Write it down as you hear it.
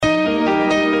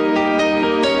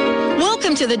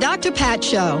to the Dr. Pat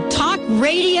Show. Talk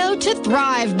radio to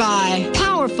thrive by.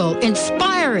 Powerful,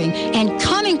 inspiring, and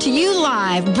coming to you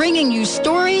live, bringing you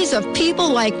stories of people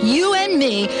like you and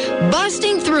me,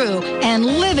 busting through and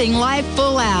living life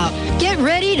full out. Get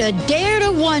ready to dare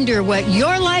to wonder what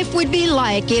your life would be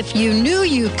like if you knew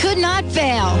you could not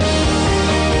fail.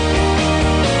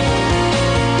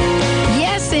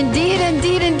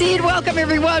 Indeed. Welcome,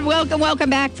 everyone. Welcome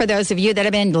back. For those of you that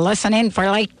have been listening for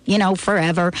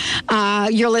forever,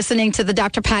 you're listening to the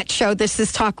Dr. Pat Show. This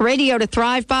is Talk Radio to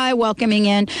Thrive By, welcoming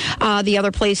in the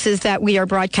other places that we are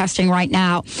broadcasting right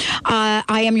now.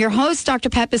 I am your host, Dr.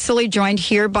 Pat Baccili, joined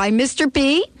here by Mr.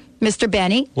 B. Mr.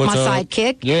 Benny, What's my up?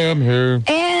 sidekick. Yeah, I'm here.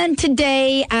 And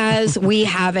today, as we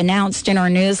have announced in our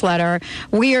newsletter,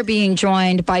 we are being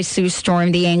joined by Sue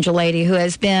Storm, the Angel Lady, who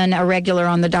has been a regular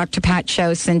on the Dr. Pat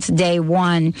Show since day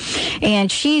one.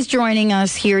 And she's joining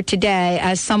us here today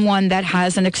as someone that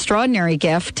has an extraordinary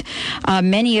gift.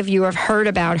 Many of you have heard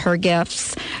about her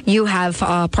gifts. You have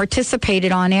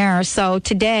participated on air. So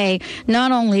today,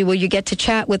 not only will you get to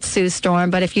chat with Sue Storm,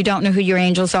 but if you don't know who your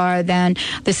angels are, then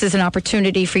this is an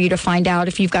opportunity for you to find out.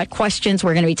 If you've got questions,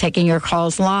 we're going to be taking your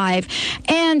calls live.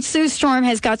 And Sue Storm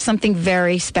has got something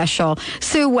very special.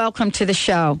 Sue, welcome to the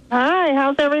show. Hi,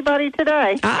 how's everybody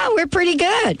today? We're pretty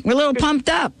good. We're a little pumped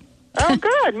up. Oh,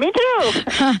 good. Me too.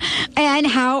 And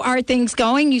how are things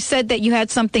going? You said that you had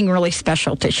something really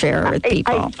special to share with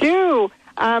people. I do.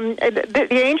 The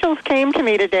angels came to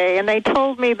me today, and they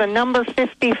told me the number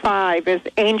 55 is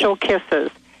angel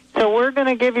kisses. So we're going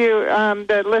to give you,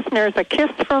 the listeners, a kiss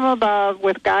from above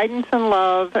with guidance and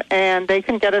love, and they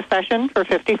can get a session for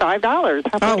 $55.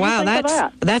 Oh, wow,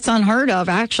 that's unheard of,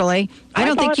 actually. I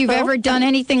don't think you've ever done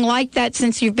anything like that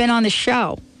since you've been on the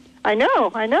show. I know.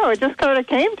 It just sort of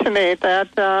came to me that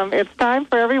it's time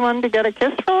for everyone to get a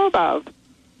kiss from above.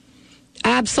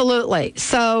 Absolutely.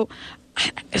 So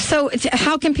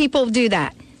how can people do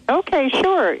that? Okay,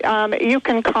 sure. You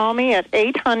can call me at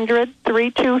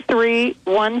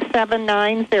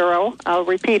 800-323-1790. I'll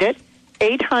repeat it,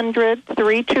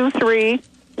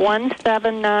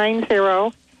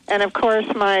 800-323-1790. And, of course,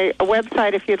 my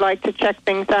website, if you'd like to check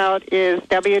things out, is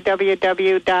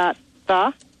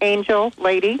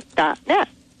www.theangellady.net.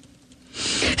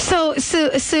 So,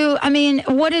 Sue, I mean,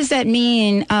 what does that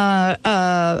mean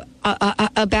about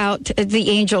the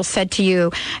angel said to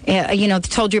you,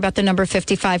 told you about the number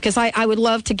 55? Because I would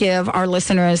love to give our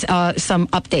listeners some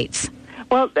updates.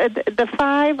 Well, the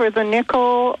 5 or the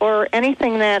nickel or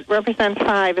anything that represents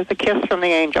 5 is a kiss from the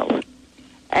angels.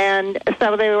 And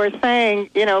so they were saying,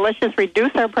 let's just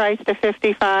reduce our price to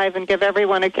 55 and give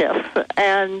everyone a kiss.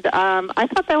 And I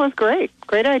thought that was great.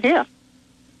 Great idea.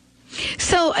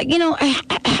 So,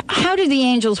 how do the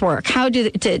angels work? How do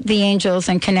the angels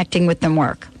and connecting with them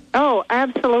work? Oh,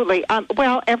 absolutely.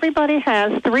 Well, everybody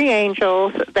has 3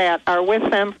 angels that are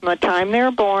with them from the time they're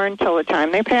born till the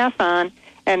time they pass on,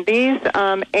 and these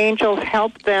angels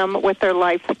help them with their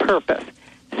life's purpose.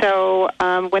 So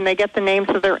when they get the names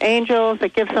of their angels,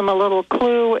 it gives them a little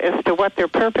clue as to what their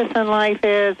purpose in life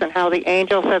is and how the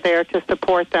angels are there to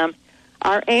support them.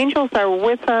 Our angels are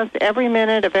with us every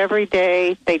minute of every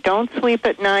day. They don't sleep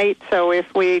at night, so if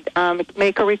we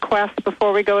make a request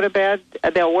before we go to bed,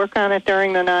 they'll work on it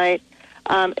during the night.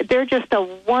 They're just a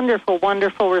wonderful,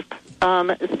 wonderful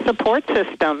support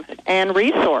system and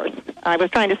resource. I was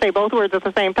trying to say both words at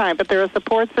the same time, but they're a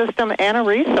support system and a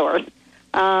resource.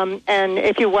 And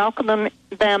if you welcome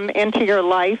them into your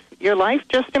life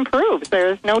just improves.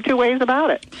 There's no two ways about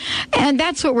it. And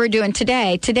that's what we're doing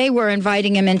today. Today we're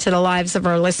inviting them into the lives of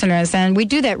our listeners, and we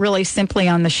do that really simply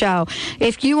on the show.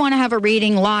 If you want to have a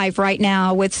reading live right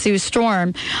now with Sue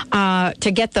Storm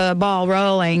to get the ball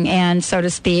rolling, and so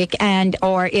to speak,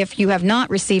 or if you have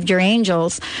not received your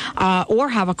angels or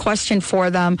have a question for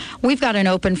them, we've got an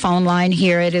open phone line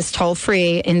here. It is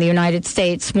toll-free in the United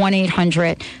States,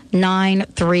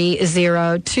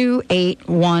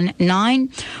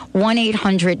 1-800-930-2819,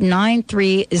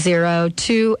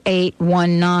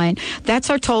 1-800-930-2819. That's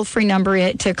our toll-free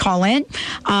number to call in.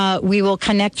 We will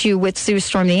connect you with Sue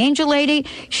Storm, the Angel Lady.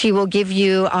 She will give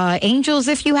you angels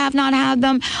if you have not had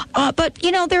them. But,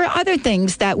 there are other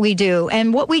things that we do.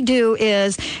 And what we do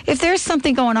is, if there's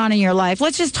something going on in your life,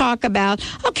 let's just talk about,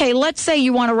 let's say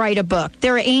you want to write a book.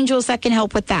 There are angels that can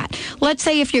help with that. Let's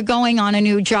say if you're going on a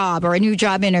new job or a new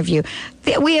job interview, of you.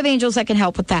 We have angels that can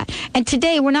help with that. And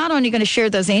today, we're not only going to share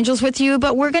those angels with you,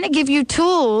 but we're going to give you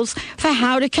tools for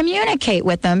how to communicate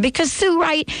with them. Because, Sue,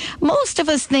 right, most of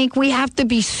us think we have to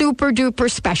be super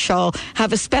duper special,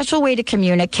 have a special way to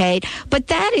communicate, but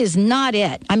that is not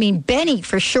it. I mean, Benny,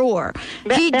 for sure.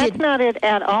 That's not it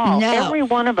at all. No. Every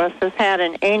one of us has had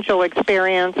an angel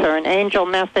experience or an angel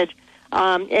message.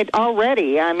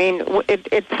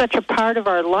 It's such a part of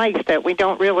our life that we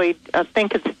don't really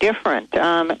think it's different.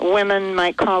 Women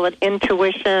might call it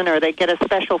intuition, or they get a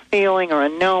special feeling or a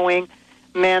knowing.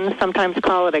 Men sometimes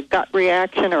call it a gut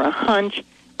reaction or a hunch.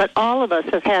 But all of us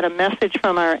have had a message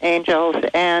from our angels,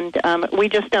 and we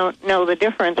just don't know the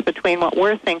difference between what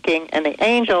we're thinking and the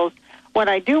angels. What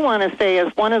I do want to say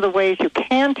is one of the ways you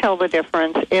can tell the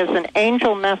difference is an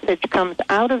angel message comes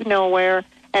out of nowhere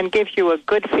and gives you a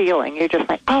good feeling. You're just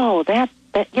like, oh, that's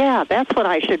what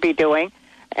I should be doing.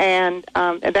 And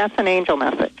that's an angel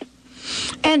message.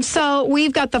 And so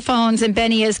we've got the phones, and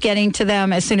Benny is getting to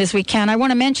them as soon as we can. I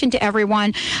want to mention to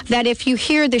everyone that if you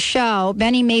hear the show,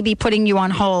 Benny may be putting you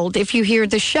on hold. If you hear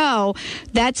the show,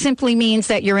 that simply means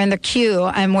that you're in the queue,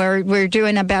 and we're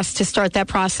doing our best to start that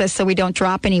process so we don't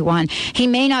drop anyone. He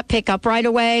may not pick up right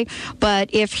away,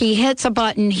 but if he hits a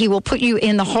button, he will put you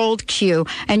in the hold queue,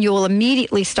 and you will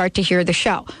immediately start to hear the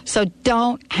show. So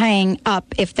don't hang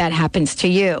up if that happens to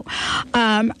you.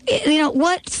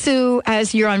 What, Sue,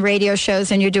 as you're on radio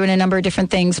shows and you're doing a number of different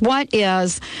things, what are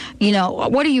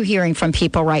you hearing from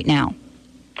people right now?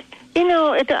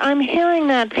 I'm hearing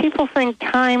that people think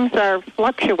times are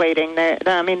fluctuating.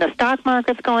 The stock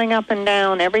market's going up and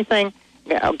down. Everything,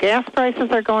 gas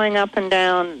prices are going up and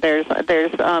down. There's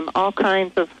all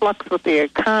kinds of flux with the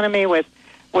economy, with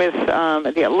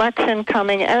the election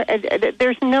coming.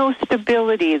 There's no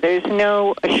stability. There's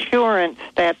no assurance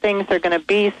that things are going to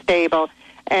be stable.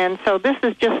 And so this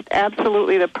is just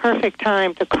absolutely the perfect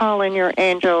time to call in your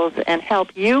angels and help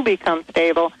you become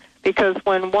stable, because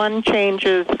when one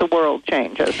changes, the world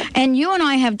changes. And you and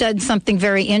I have done something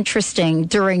very interesting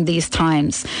during these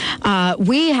times.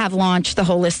 We have launched the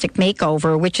Holistic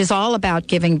Makeover, which is all about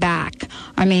giving back.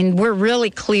 I mean, we're really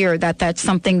clear that that's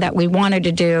something that we wanted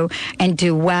to do and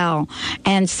do well.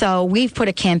 And so we've put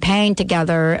a campaign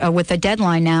together with a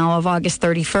deadline now of August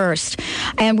 31st.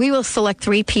 And we will select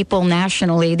 3 people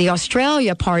nationally. The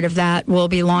Australia part of that will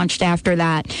be launched after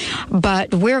that.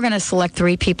 But we're going to select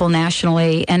 3 people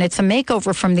nationally, and it's a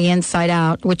makeover from the inside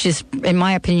out, which is, in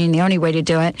my opinion, the only way to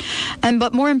do it.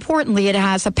 But more importantly, it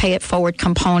has a pay it forward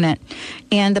component.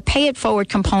 And the pay it forward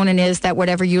component is that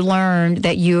whatever you learned,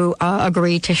 that you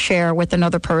agree to share with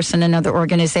another person, another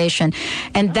organization.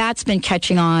 And that's been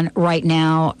catching on right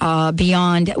now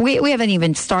beyond. We haven't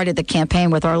even started the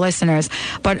campaign with our listeners,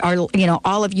 but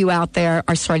all of you out there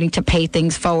are starting to pay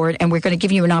things forward, and we're going to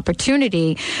give you an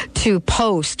opportunity to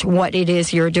post what it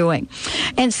is you're doing.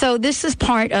 And so this is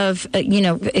part of,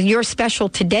 your special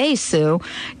today, Sue,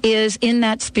 is in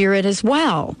that spirit as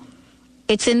well.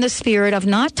 It's in the spirit of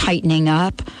not tightening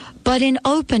up, but in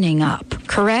opening up,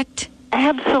 correct?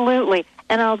 Absolutely.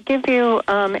 And I'll give you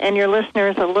and your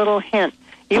listeners a little hint.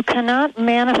 You cannot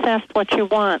manifest what you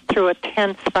want through a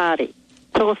tense body.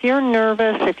 So if you're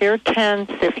nervous, if you're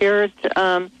tense, if you're,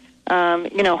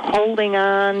 holding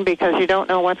on because you don't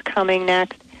know what's coming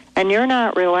next, and you're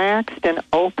not relaxed and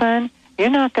open, you're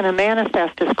not going to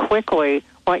manifest as quickly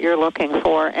what you're looking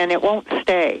for, and it won't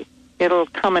stay. It'll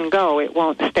come and go. It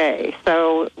won't stay.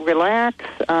 So relax.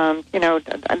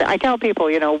 I tell people,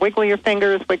 wiggle your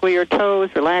fingers, wiggle your toes,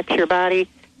 relax your body,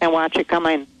 and watch it come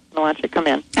in.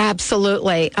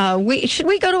 Absolutely. Should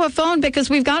we go to a phone, because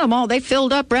we've got them all. They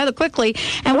filled up rather quickly,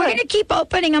 and we're going to keep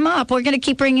opening them up. We're going to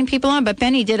keep bringing people on, but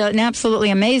Benny did an absolutely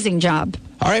amazing job.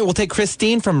 All right, we'll take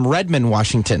Christine from Redmond,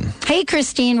 Washington. Hey,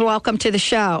 Christine, welcome to the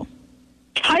show.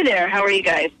 Hi there. How are you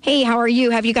guys? Hey, how are you?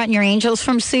 Have you gotten your angels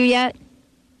from Sue yet?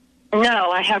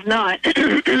 No, I have not,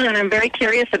 and I'm very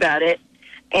curious about it,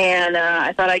 and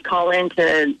I thought I'd call in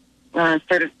to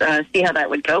see how that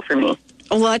would go for me.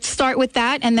 Let's start with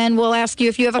that, and then we'll ask you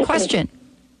if you have a question.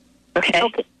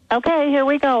 Okay. Okay, here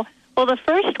we go. Well, the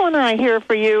first one I hear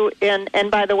for you, and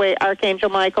by the way, Archangel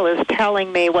Michael is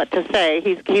telling me what to say.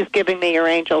 He's giving me your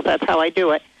angels. That's how I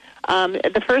do it.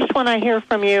 The first one I hear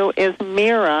from you is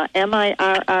Mira,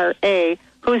 Mirra,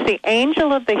 who's the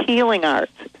angel of the healing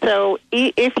arts. So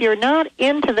if you're not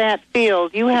into that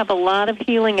field, you have a lot of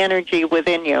healing energy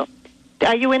within you.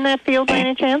 Are you in that field by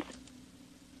any chance?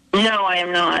 No, I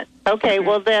am not. Okay,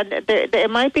 well, then it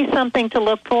might be something to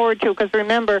look forward to, because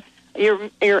remember,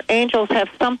 your angels have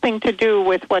something to do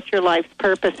with what your life's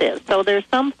purpose is. So there's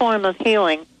some form of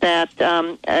healing that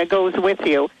goes with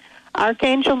you.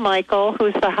 Archangel Michael,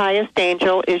 who's the highest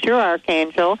angel, is your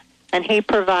archangel, and he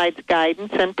provides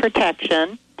guidance and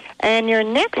protection. And your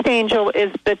next angel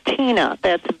is Bettina.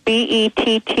 That's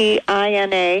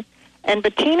Bettina. And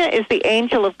Bettina is the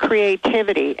angel of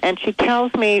creativity, and she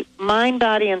tells me, mind,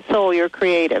 body, and soul, you're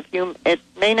creative. It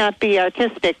may not be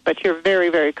artistic, but you're very,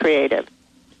 very creative.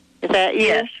 Is that you?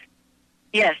 Yes.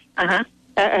 Yes. Uh-huh.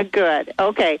 Good.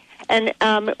 Okay. And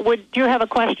would you have a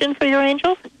question for your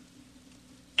angels?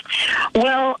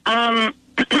 Well,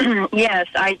 yes,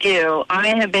 I do. I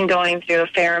have been going through a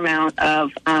fair amount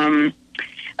of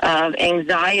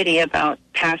anxiety about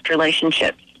past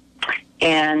relationships,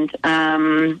 and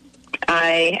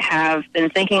I have been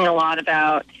thinking a lot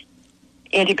about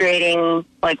integrating,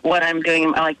 like, what I'm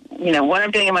doing, what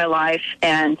I'm doing in my life,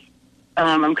 and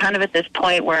I'm kind of at this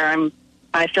point where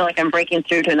I feel like I'm breaking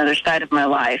through to another side of my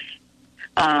life,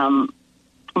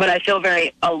 but I feel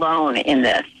very alone in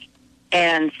this,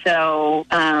 and so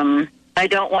I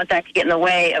don't want that to get in the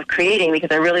way of creating, because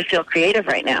I really feel creative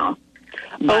right now,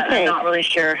 but I'm not really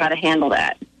sure how to handle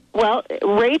that. Well,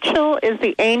 Rachel is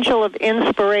the angel of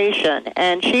inspiration,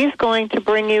 and she's going to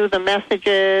bring you the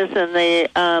messages and the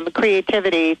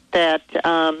creativity that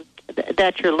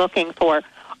you're looking for.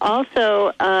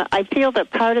 Also, I feel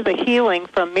that part of the healing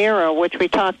from Mira, which we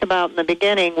talked about in the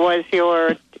beginning, was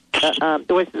your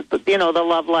the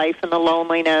love life and the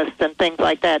loneliness and things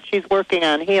like that. She's working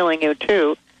on healing you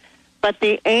too. But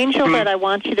the angel that I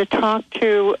want you to talk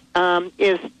to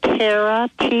is Tara,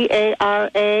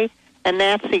 Tara. And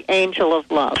that's the angel of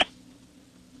love.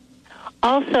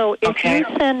 Also, if you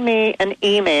send me an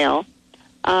email,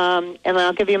 and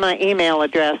I'll give you my email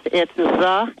address, it's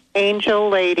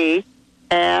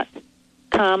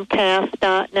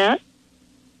theangellady@comcast.net.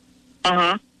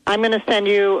 Uh-huh. I'm going to send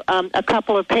you a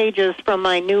couple of pages from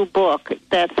my new book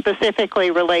that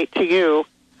specifically relate to you.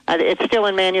 It's still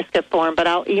in manuscript form, but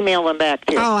I'll email them back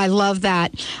to you. Oh, I love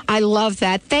that. I love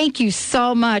that. Thank you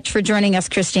so much for joining us,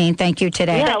 Christine. Thank you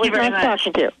today. Yeah, it was nice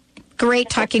talking to you. Great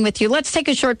talking with you. Let's take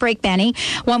a short break, Benny.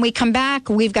 When we come back,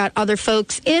 we've got other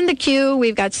folks in the queue.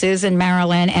 We've got Susan,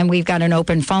 Marilyn, and we've got an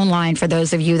open phone line for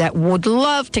those of you that would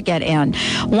love to get in.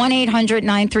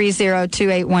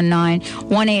 1-800-930-2819.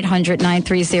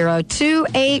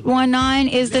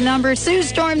 1-800-930-2819 is the number. Sue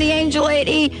Storm, the Angel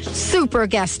Lady, super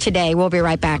guest today. We'll be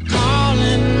right back.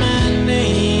 Calling my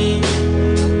name.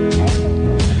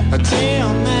 I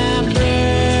tell my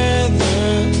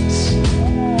brothers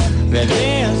that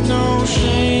there's no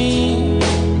shame.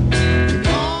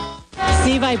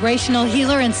 See vibrational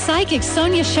healer and psychic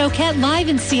Sonia Choquette live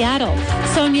in Seattle.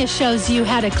 Sonia shows you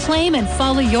how to claim and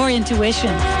follow your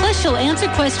intuition. Plus, she'll answer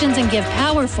questions and give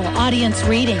powerful audience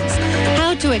readings.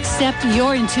 How to accept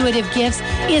your intuitive gifts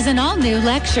is an all-new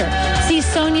lecture. See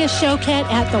Sonia Choquette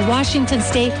at the Washington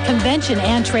State Convention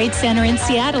and Trade Center in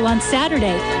Seattle on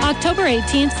Saturday, October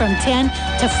 18th from 10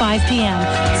 to 5 p.m.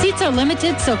 Seats are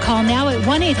limited, so call now at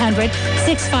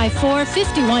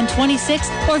 1-800-654-5126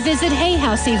 or visit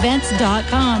hayhouseevents.com.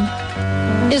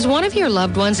 Is one of your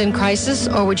loved ones in crisis,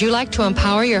 or would you like to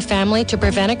empower your family to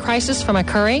prevent a crisis from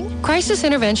occurring? Crisis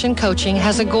Intervention Coaching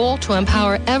has a goal to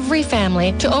empower every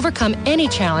family to overcome any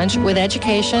challenge with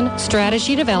education,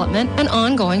 strategy development, and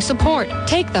ongoing support.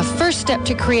 Take the first step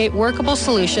to create workable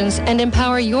solutions and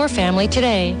empower your family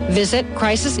today. Visit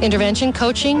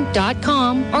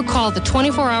crisisinterventioncoaching.com or call the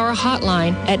 24-hour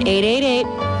hotline at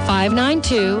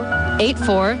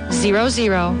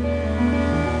 888-592-8400.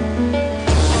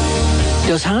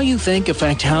 Does how you think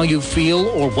affect how you feel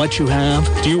or what you have?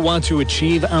 Do you want to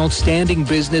achieve outstanding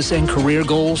business and career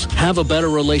goals, have a better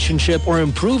relationship, or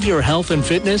improve your health and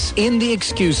fitness? End the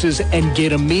excuses and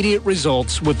get immediate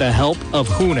results with the help of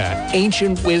Huna,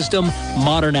 Ancient Wisdom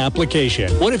Modern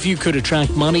Application. What if you could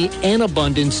attract money and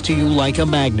abundance to you like a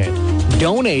magnet?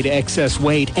 Donate excess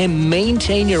weight and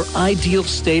maintain your ideal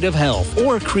state of health,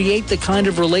 or create the kind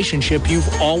of relationship you've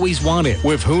always wanted.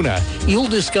 With Huna, you'll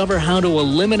discover how to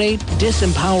eliminate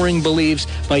disempowering beliefs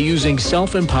by using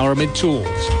self-empowerment tools.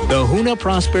 The Huna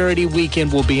Prosperity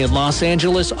Weekend will be in Los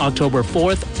Angeles October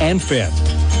 4th and 5th.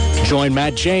 Join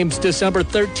Matt James December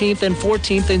 13th and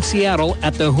 14th in Seattle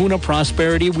at the Huna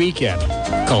Prosperity Weekend.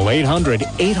 Call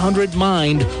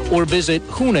 800-800-MIND or visit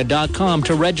Huna.com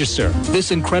to register. This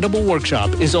incredible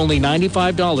workshop is only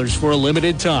 $95 for a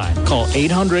limited time. Call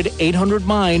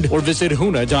 800-800-MIND or visit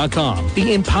Huna.com.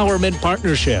 The Empowerment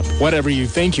Partnership. Whatever you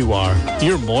think you are,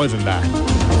 you're more than that.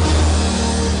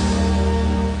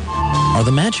 Are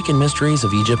the magic and mysteries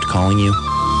of Egypt calling you?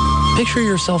 Picture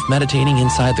yourself meditating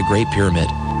inside the Great Pyramid,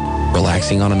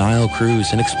 relaxing on a Nile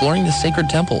cruise and exploring the sacred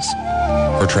temples.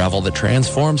 For travel that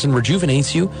transforms and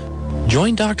rejuvenates you,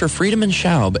 Join Dr. Friedemann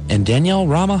Schaub and Danielle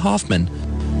Rama Hoffman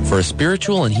for a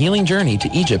spiritual and healing journey to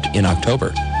Egypt in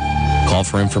October. Call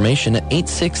for information at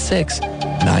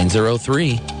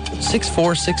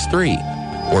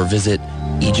 866-903-6463 or visit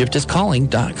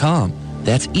EgyptIsCalling.com.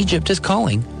 That's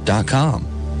EgyptIsCalling.com.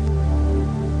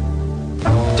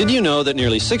 Did you know that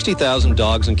nearly 60,000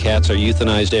 dogs and cats are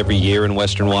euthanized every year in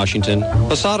Western Washington?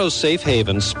 Pasado's Safe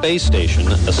Haven Space Station,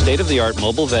 a state-of-the-art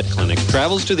mobile vet clinic,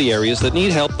 travels to the areas that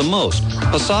need help the most.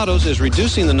 Pasado's is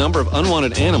reducing the number of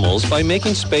unwanted animals by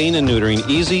making spaying and neutering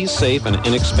easy, safe, and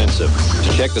inexpensive.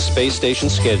 To check the space station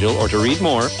schedule or to read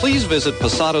more, please visit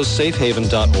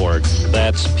pasadosafehaven.org.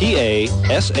 That's P-A-S-A-D-O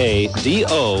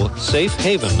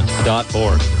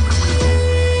safehaven.org.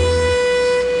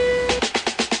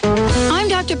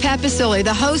 Dr. Pat Baccili,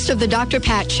 the host of the Dr.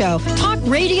 Pat Show. Talk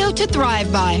radio to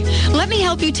thrive by. Let me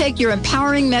help you take your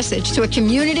empowering message to a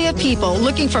community of people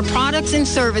looking for products and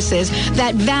services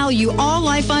that value all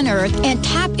life on earth and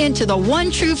tap into the one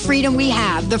true freedom we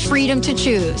have, the freedom to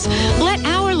choose. Let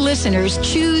our listeners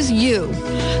choose you.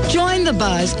 Join the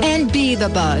buzz and be the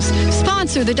buzz.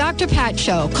 Sponsor the Dr. Pat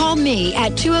Show. Call me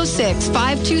at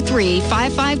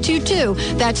 206-523-5522.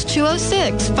 That's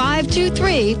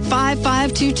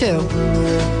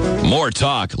 206-523-5522. More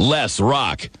talk, less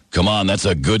rock. Come on, that's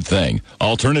a good thing.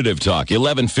 Alternative Talk,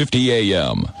 1150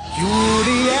 a.m. You're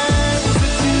the answer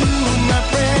to my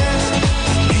prayers.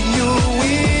 You're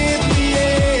with me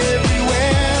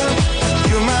everywhere.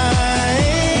 You're my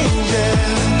angel,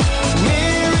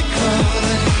 miracle.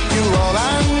 You're all I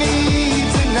need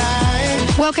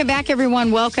tonight. Welcome back,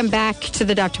 everyone. Welcome back to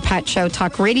the Dr. Pat Show,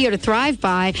 Talk Radio to Thrive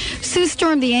By. Sue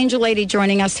Storm, the Angel Lady,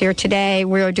 joining us here today.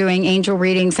 We're doing angel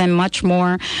readings and much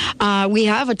more. We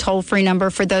have a toll-free number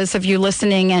for those of you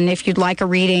listening, and if you'd like a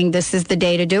reading, this is the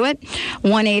day to do it.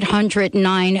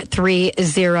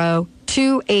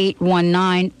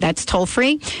 1-800-930-2819. That's toll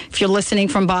free. If you're listening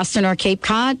from Boston or Cape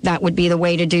Cod, that would be the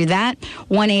way to do that.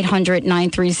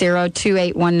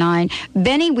 1-800-930-2819.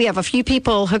 Benny, we have a few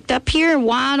people hooked up here.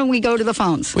 Why don't we go to the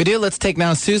phones? We do. Let's take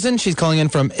now Susan. She's calling in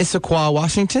from Issaquah,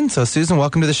 Washington. So, Susan,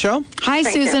 welcome to the show. Hi,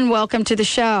 Thank Susan. you. Welcome to the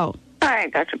show. Hi,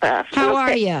 Dr. Beth. How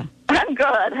are you? I'm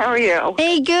good. How are you?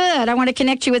 Hey, good. I want to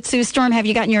connect you with Sue Storm. Have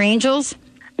you gotten your angels?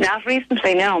 Not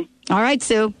recently, no. All right,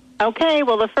 Sue. Okay,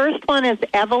 well, the first one is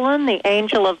Evelyn, the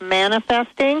angel of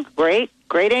manifesting. Great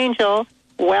angel.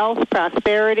 Wealth,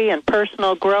 prosperity, and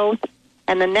personal growth.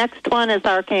 And the next one is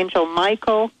Archangel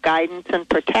Michael, guidance and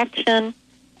protection.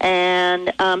 And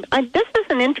this is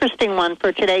an interesting one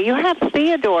for today. You have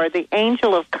Theodore, the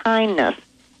angel of kindness.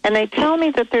 And they tell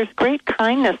me that there's great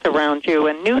kindness around you,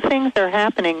 and new things are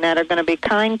happening that are going to be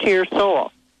kind to your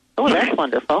soul. Oh, that's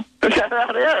wonderful.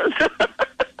 That is.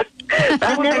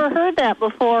 I've never heard that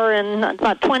before in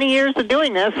about 20 years of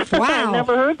doing this. Wow. I've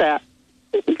never heard that.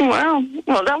 Wow.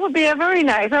 Well, that would be a very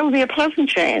nice, that would be a pleasant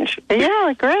change.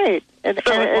 Yeah, great.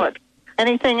 So it would.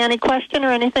 Any question or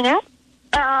anything else?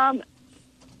 My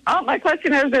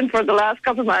question has been for the last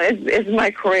couple of months is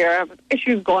my career. I have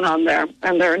issues going on there,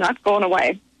 and they're not going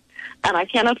away. And I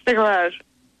cannot figure out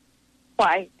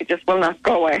why it just will not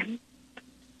go away.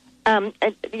 I'm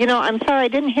sorry, I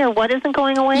didn't hear what isn't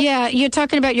going away. Yeah, you're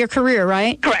talking about your career,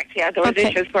 right? Correct. Yeah, there was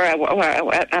issues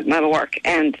at my work,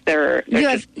 and they're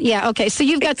okay. So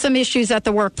you've got some issues at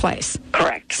the workplace.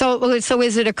 Correct. So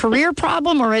is it a career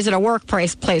problem or is it a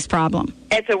workplace problem?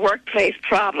 It's a workplace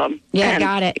problem. Yeah, and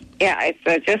got it. Yeah,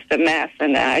 it's just a mess,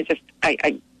 and I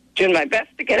doing my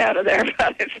best to get out of there,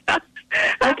 but it's not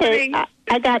happening. Okay,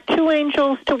 I got two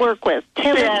angels to work with.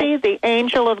 Timothy, the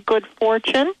angel of good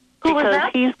fortune. Who was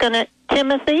that? He's going to,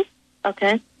 Timothy,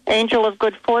 okay, angel of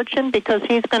good fortune, because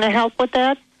he's going to help with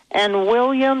that. And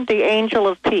William, the angel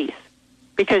of peace,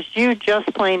 because you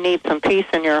just plain need some peace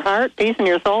in your heart, peace in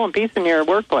your soul, and peace in your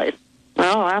workplace.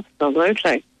 Oh,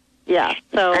 absolutely. Yeah,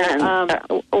 so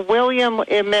William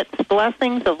emits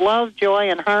blessings of love,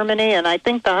 joy, and harmony, and I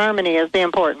think the harmony is the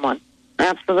important one.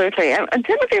 Absolutely. And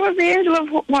Timothy was the angel of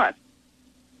what?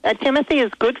 Timothy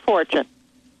is good fortune.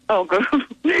 Oh, good.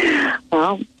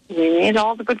 Well, we need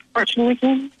all the good fortune we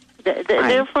can.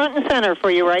 They're front and center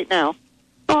for you right now.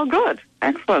 Oh, good.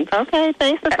 Excellent. Okay,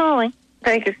 thanks for calling.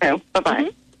 Thank you, Sue. Bye-bye.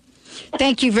 Mm-hmm.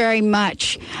 Thank you very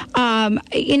much.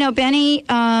 Benny,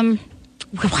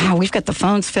 wow, we've got the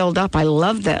phones filled up. I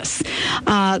love this.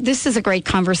 This is a great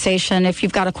conversation. If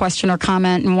you've got a question or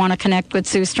comment and want to connect with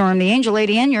Sue Storm, the Angel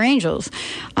Lady, and your angels,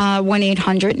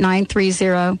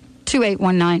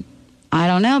 1-800-930-2819. I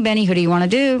don't know, Benny. Who do you want to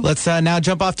do? Let's now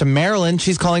jump off to Marilyn.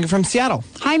 She's calling from Seattle.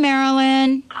 Hi,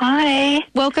 Marilyn. Hi.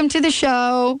 Welcome to the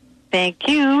show. Thank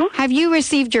you. Have you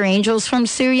received your angels from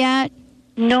Sue yet?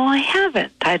 No, I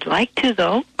haven't. I'd like to,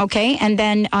 though. Okay, and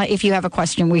then if you have a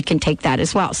question, we can take that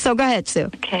as well. So go ahead,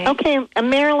 Sue. Okay,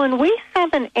 Marilyn, we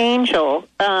have an angel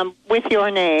with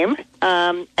your name,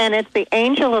 and it's the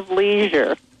Angel of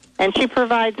Leisure. And she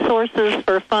provides sources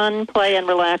for fun, play, and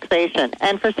relaxation.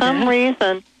 And for some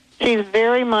reason, she's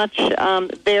very much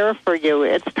there for you.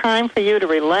 It's time for you to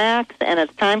relax, and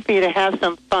it's time for you to have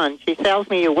some fun. She tells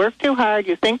me you work too hard,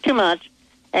 you think too much,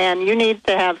 and you need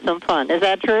to have some fun. Is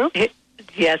that true?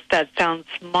 Yes, that sounds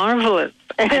marvelous.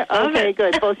 Okay,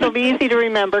 good. Well, it'll be easy to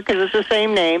remember because it's the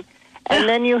same name. And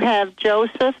then you have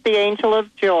Joseph, the Angel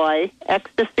of Joy,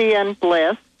 Ecstasy, and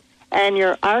Bliss. And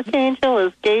your archangel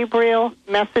is Gabriel,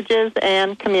 Messages,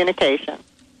 and Communication.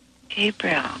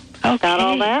 Gabriel. Okay. Got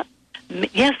all that?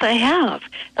 Yes, I have.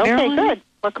 Okay, Marilyn, good.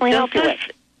 What can we help you with?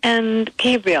 And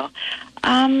Gabriel.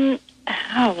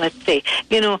 Let's see.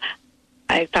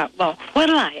 I thought, well,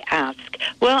 what'll I ask?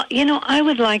 Well, I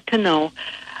would like to know,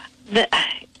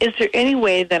 is there any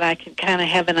way that I can kind of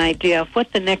have an idea of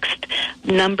what the next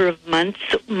number of months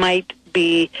might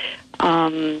be,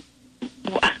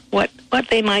 what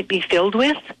they might be filled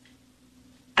with?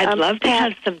 I'd love to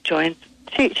have some joints.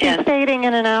 She's fading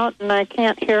in and out, and I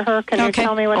can't hear her. Can you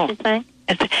tell me what she's saying?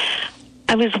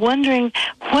 I was wondering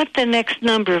what the next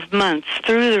number of months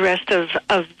through the rest of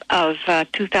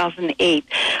 2008,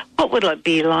 what would it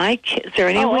be like? Is there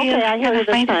any way I hear you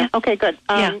this time. Okay, good.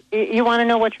 You want to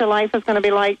know what your life is going to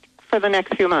be like for the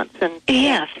next few months?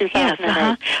 Yes,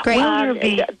 2008.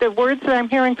 Great. The words that I'm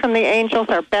hearing from the angels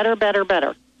are better, better,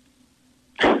 better.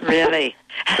 Really?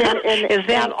 Is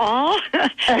that all?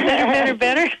 Better,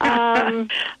 better?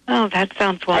 That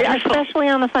sounds wonderful. Especially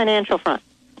on the financial front.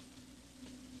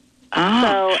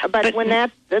 But when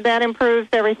that improves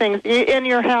everything in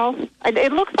your health,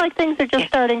 it looks like things are just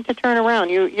starting to turn around.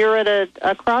 You're at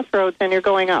a crossroads and you're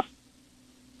going up.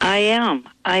 I am.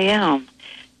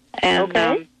 And,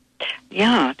 okay.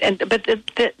 But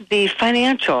the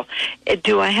financial,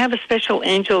 do I have a special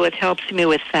angel that helps me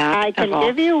with that? I can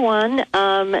give you one.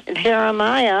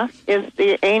 Jeremiah is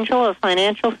the angel of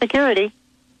financial security.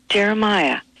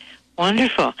 Jeremiah.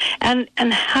 Wonderful. And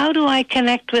how do I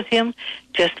connect with him?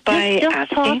 Just by just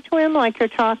asking? Talk to him like you're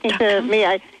talking to me.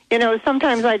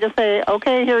 Sometimes I just say,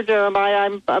 okay, here,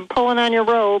 Jeremiah, I'm pulling on your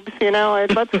robes,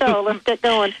 let's go, let's get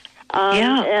going.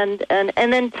 And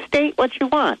then state what you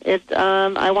want.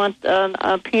 I want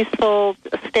a peaceful,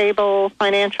 stable,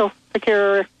 financially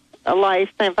secure life,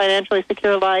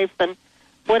 and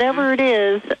whatever it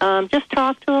is, just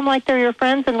talk to them like they're your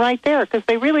friends and right there, because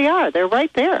they really are. They're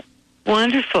right there.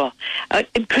 Wonderful.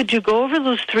 Could you go over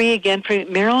those three again? For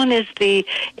Marilyn is the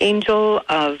angel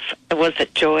of, was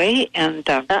it joy? And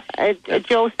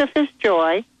Joseph is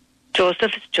joy.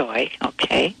 Joseph is joy.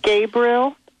 Okay.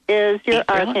 Gabriel is your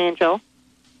archangel.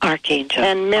 Archangel.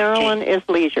 And Marilyn is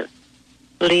leisure.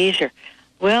 Leisure.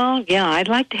 Well, yeah, I'd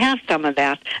like to have some of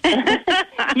that.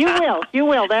 You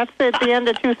will. That's at the end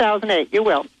of 2008. You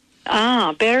will.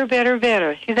 Better, better,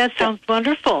 better. See, that sounds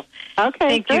wonderful.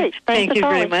 Okay, great. Thank you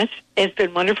very much. It's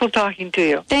been wonderful talking to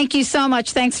you. Thank you so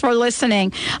much. Thanks for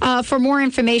listening. For more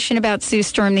information about Sue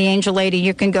Storm, the Angel Lady,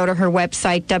 you can go to her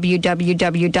website,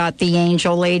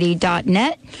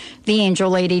 www.theangellady.net.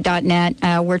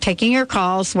 theangellady.net. We're taking your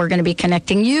calls. We're going to be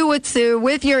connecting you with Sue,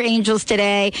 with your angels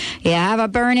today. You have a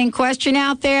burning question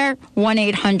out there,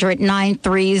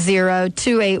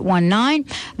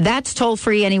 1-800-930-2819. That's toll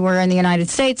free anywhere in the United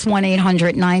States,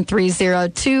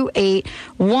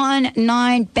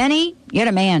 1-800-930-2819. Benny, you're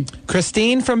the man.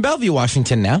 Christine from Bellevue,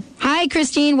 Washington now. Hi,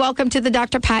 Christine. Welcome to the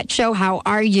Dr. Pat Show. How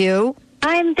are you?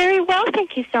 I'm very well,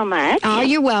 thank you so much. Oh,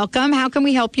 you're welcome. How can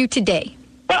we help you today?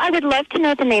 Well, I would love to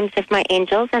know the names of my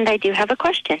angels, and I do have a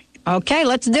question. Okay,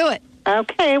 let's do it.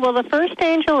 Okay, well, the first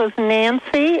angel is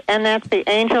Nancy, and that's the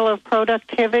angel of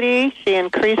productivity. She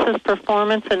increases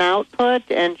performance and output,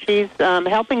 and she's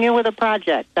helping you with a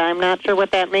project. I'm not sure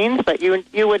what that means, but you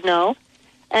would know.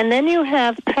 And then you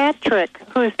have Patrick,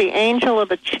 who's the angel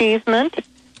of achievement,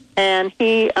 and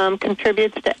he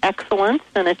contributes to excellence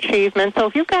and achievement. So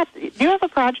do you have a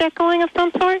project going of some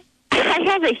sort? I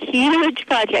have a huge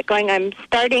project going. I'm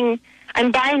buying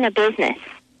a business.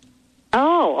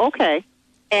 Oh, okay.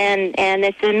 And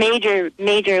it's a major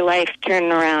life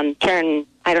turn,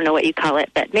 I don't know what you call it,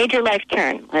 but major life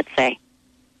turn, let's say.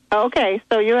 Okay,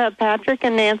 so you have Patrick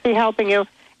and Nancy helping you.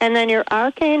 And then your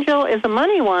archangel is a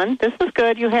money one. This is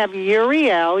good. You have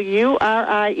Uriel,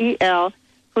 Uriel,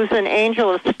 who's an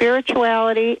angel of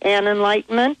spirituality and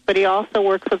enlightenment, but he also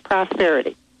works with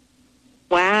prosperity.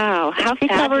 Wow, how he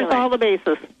fabulous. covers all the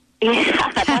bases.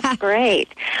 Yeah, that's great.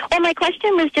 Well, my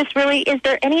question was just really, is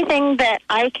there anything that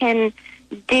I can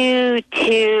do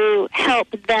to help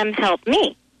them help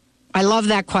me? I love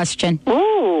that question.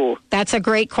 Ooh. That's a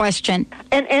great question.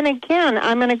 And again,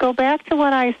 I'm going to go back to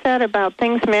what I said about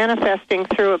things manifesting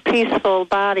through a peaceful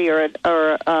body or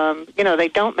they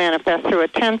don't manifest through a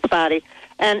tense body.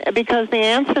 And because the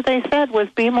answer they said was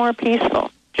be more peaceful.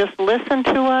 Just listen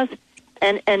to us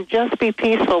and just be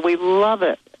peaceful. We love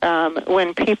it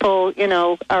when people,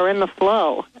 are in the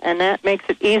flow, and that makes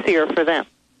it easier for them.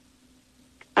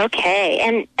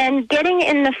 Okay. And getting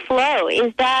in the flow,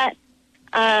 is that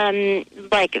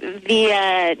like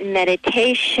via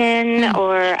meditation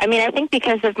I think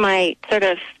because of my sort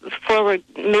of forward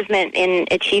movement in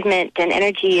achievement and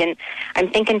energy, and I'm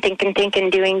thinking,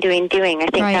 doing. I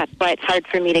think that's why it's hard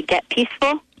for me to get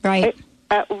peaceful. Right.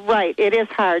 Right. It is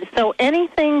hard. So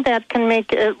anything that can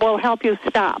will help you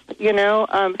stop,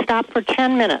 stop for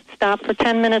 10 minutes. Stop for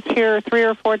 10 minutes here 3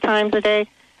 or 4 times a day.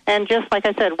 And just like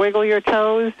I said, wiggle your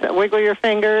toes, wiggle your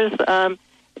fingers,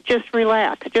 just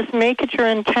relax. Just make it your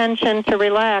intention to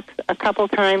relax a couple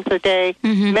times a day.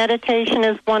 Mm-hmm. Meditation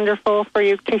is wonderful for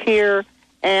you to hear,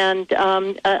 and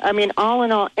all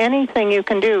in all, anything you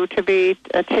can do to be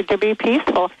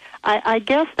peaceful. I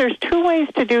guess there's 2 ways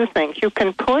to do things. You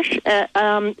can push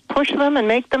them and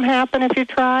make them happen if you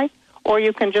try, or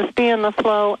you can just be in the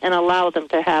flow and allow them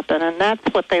to happen, and that's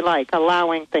what they like,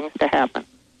 allowing things to happen.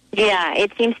 Yeah,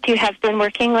 it seems to have been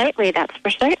working lately, that's for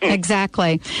certain.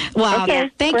 Exactly. Wow. Okay,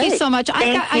 Thank you so much.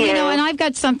 Thank you. And I've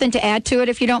got something to add to it,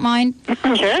 if you don't mind.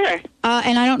 Sure.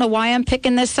 And I don't know why I'm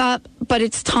picking this up, but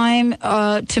it's time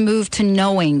to move to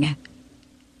knowing.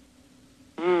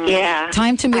 Yeah.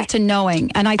 Time to move to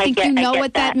knowing. And I think you know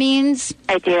what that means.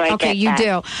 I do. Okay, you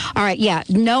do. All right, yeah.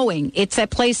 Knowing. It's a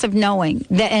place of knowing.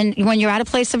 And when you're at a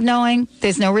place of knowing,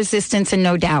 there's no resistance and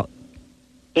no doubt.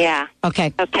 Yeah.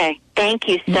 Okay. Thank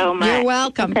you so much. You're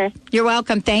welcome. Okay. You're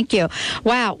welcome. Thank you.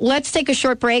 Wow. Let's take a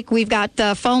short break. We've got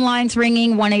the phone lines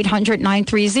ringing,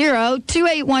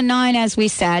 1-800-930-2819, as we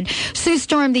said. Sue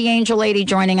Storm, the Angel Lady,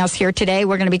 joining us here today.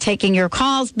 We're going to be taking your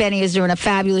calls. Benny is doing a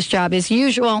fabulous job as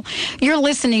usual. You're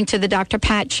listening to the Dr.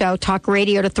 Pat Show, talk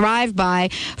radio to thrive by.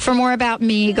 For more about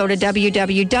me, go to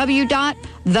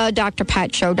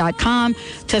www.thedrpatshow.com.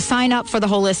 To sign up for the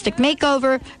holistic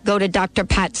makeover, go to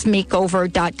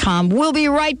drpatsmakeover.com. We'll be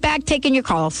right back taking your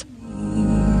calls. In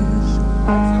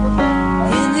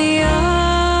the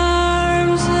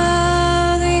arms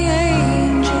of the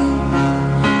angel,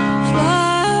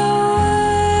 fly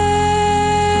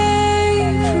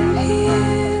away from here.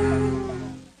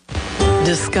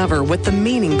 Discover what the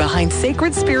meaning behind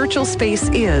sacred spiritual space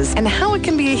is and how it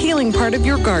can be a healing part of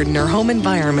your garden or home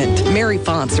environment. Mary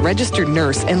Fonts, registered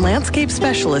nurse and landscape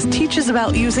specialist, teaches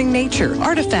about using nature,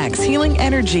 artifacts, healing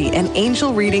energy, and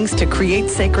angel readings to create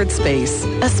sacred space.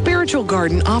 A spiritual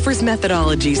garden offers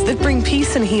methodologies that bring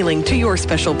peace and healing to your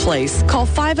special place. Call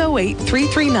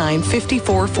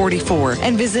 508-339-5444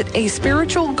 and visit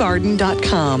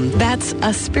aspiritualgarden.com. That's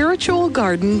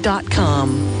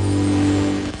aspiritualgarden.com.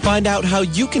 Find out how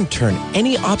you can turn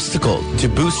any obstacle to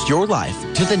boost your life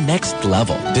to the next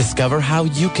level. Discover how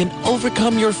you can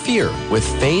overcome your fear with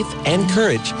faith and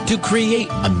courage to create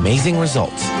amazing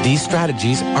results. These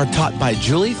strategies are taught by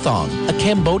Julie Thong, a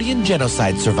Cambodian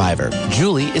genocide survivor.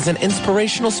 Julie is an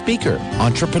inspirational speaker,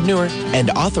 entrepreneur,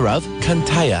 and author of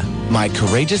Kantaya, My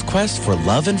Courageous Quest for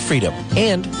Love and Freedom,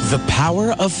 and The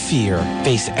Power of Fear.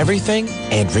 Face everything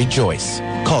and rejoice.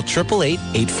 Call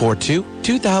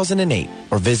 888-842-2008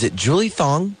 or visit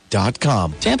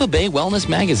juliethong.com. Tampa Bay Wellness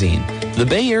Magazine, the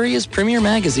Bay Area's premier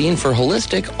magazine for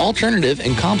holistic, alternative,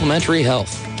 and complementary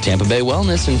health. Tampa Bay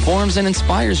Wellness informs and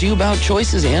inspires you about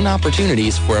choices and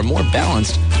opportunities for a more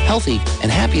balanced, healthy,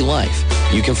 and happy life.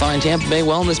 You can find Tampa Bay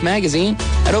Wellness Magazine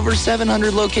at over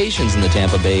 700 locations in the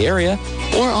Tampa Bay area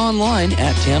or online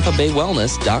at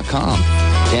tampabaywellness.com.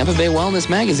 Tampa Bay Wellness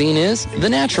Magazine is the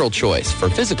natural choice for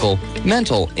physical,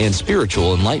 mental, and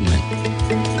spiritual enlightenment.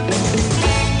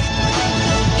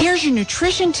 Here's your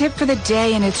nutrition tip for the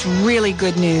day, and it's really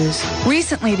good news.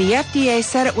 Recently, the FDA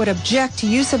said it would object to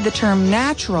use of the term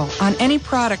natural on any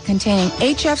product containing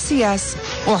HFCS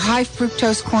or high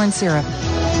fructose corn syrup.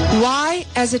 Why?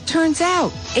 As it turns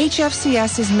out,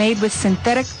 HFCS is made with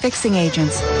synthetic fixing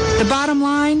agents. The bottom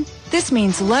line? This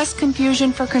means less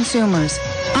confusion for consumers.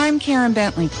 I'm Karen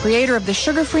Bentley, creator of the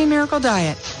Sugar-Free Miracle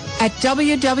Diet at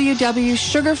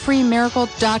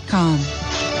www.sugarfreemiracle.com.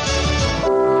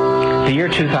 The year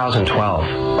 2012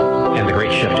 and the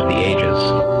great shift of the ages.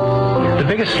 The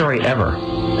biggest story ever,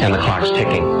 and the clock's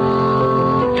ticking.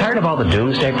 Tired of all the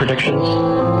doomsday predictions?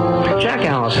 Jack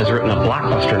Alice has written a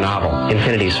blockbuster novel,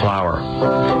 Infinity's Flower,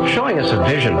 showing us a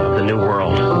vision of the new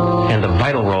world and the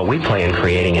vital role we play in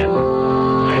creating it.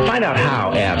 Find Find out how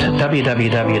at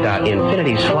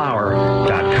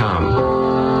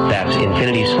www.infinitiesflower.com. That's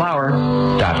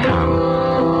infinitiesflower.com.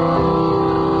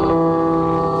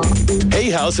 Hay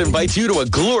House invites you to a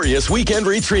glorious weekend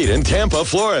retreat in Tampa,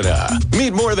 Florida.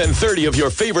 Meet more than 30 of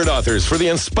your favorite authors for the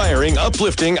inspiring,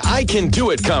 uplifting I Can Do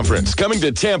It conference coming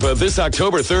to Tampa this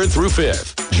October 3rd through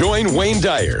 5th. Join Wayne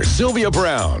Dyer, Sylvia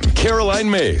Brown, Caroline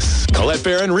Mace, Colette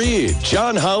Barron-Reed,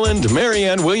 John Holland,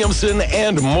 Marianne Williamson,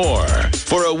 and more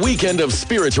for a weekend of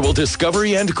spiritual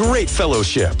discovery and great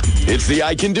fellowship. It's the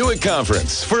I Can Do It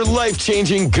conference for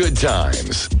life-changing good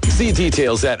times. See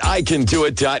details at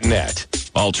icandoit.net.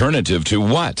 Alternative to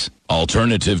what?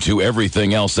 Alternative to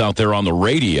everything else out there on the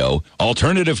radio.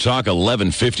 Alternative Talk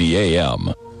 1150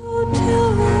 AM.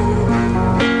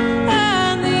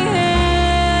 And the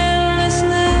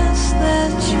endlessness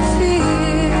that you feel,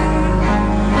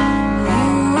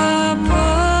 you are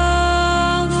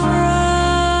pulled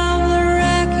from the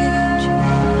wreckage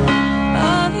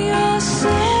of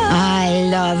yourself. I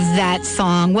love that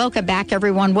song. Welcome back,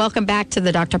 everyone. Welcome back to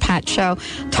the Dr. Pat Show.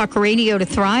 Talk radio to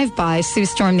thrive by Sue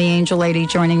Storm, the Angel Lady,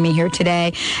 joining me here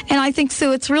today. And I think,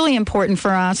 Sue, it's really important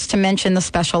for us to mention the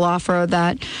special offer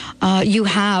that you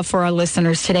have for our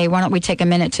listeners today. Why don't we take a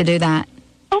minute to do that?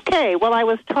 Okay, well, I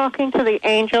was talking to the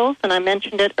Angels, and I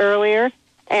mentioned it earlier,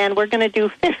 and we're going to do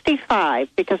 55,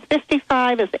 because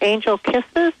 55 is Angel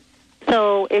Kisses.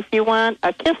 So if you want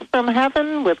a kiss from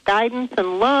heaven with guidance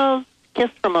and love,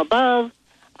 kiss from above,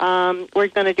 we're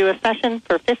going to do a session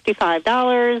for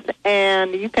 $55,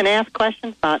 and you can ask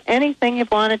questions about anything you've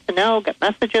wanted to know, get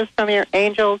messages from your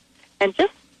angels, and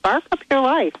just spark up your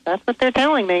life. That's what they're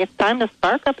telling me. It's time to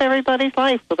spark up everybody's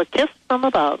life with a kiss from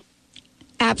above.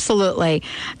 Absolutely.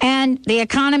 And the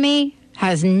economy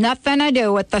has nothing to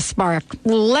do with the spark.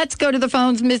 Let's go to the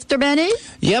phones, Mr. Benny.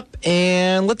 Yep,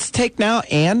 and let's take now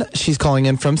Ann. She's calling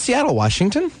in from Seattle,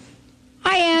 Washington.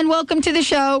 Hi, Ann. Welcome to the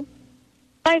show.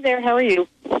 Hi there. How are you?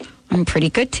 I'm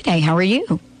pretty good today. How are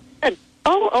you? Good.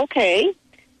 Oh, okay.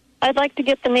 I'd like to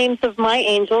get the names of my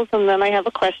angels, and then I have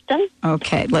a question.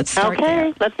 Okay, let's start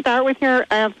there. Let's start with your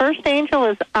first angel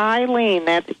is Eileen.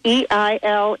 That's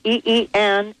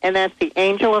E-I-L-E-E-N, and that's the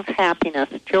angel of happiness,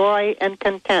 joy, and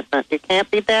contentment. You can't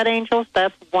beat that, angels.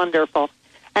 That's wonderful.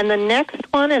 And the next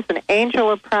one is an angel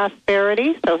of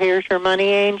prosperity. So here's your money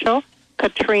angel,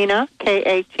 Katrina,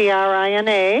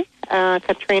 K-A-T-R-I-N-A.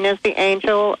 Katrina is the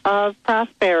angel of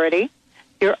prosperity.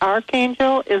 Your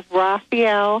archangel is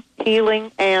Raphael,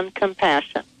 healing and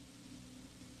compassion.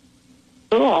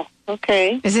 Cool.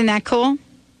 Okay. Isn't that cool?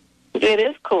 It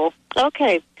is cool.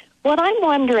 Okay. What I'm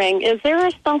wondering, is there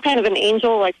some kind of an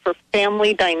angel like for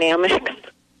family dynamics?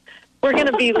 We're going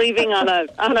to be leaving on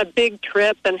a big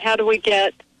trip, and how do we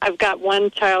get? I've got one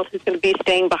child who's going to be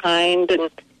staying behind,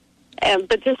 but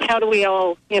just how do we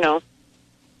all,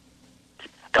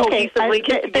 cohesively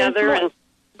get together?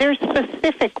 There's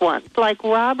specific ones, like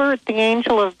Robert, the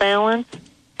angel of balance,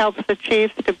 helps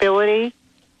achieve stability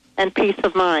and peace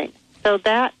of mind. So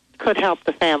that could help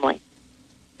the family.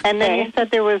 And then you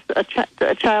said there was a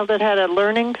child that had a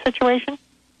learning situation?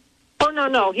 Oh,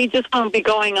 no. He just won't be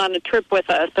going on a trip with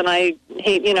us, and I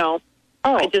hate,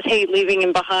 I just hate leaving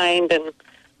him behind. And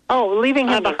leaving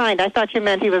him behind. I thought you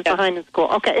meant he was behind in school.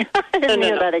 Okay. I didn't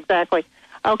hear that exactly.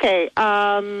 Okay.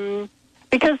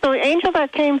 Because the angel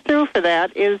that came through for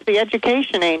that is the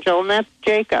education angel, and that's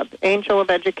Jacob, angel of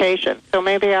education. So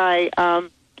maybe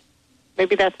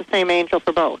maybe that's the same angel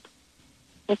for both.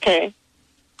 Okay.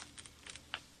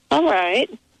 All right.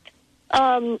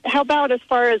 How about as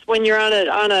far as when you're on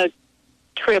a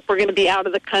trip, we're going to be out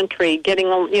of the country, getting,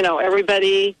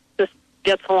 everybody just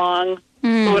gets along.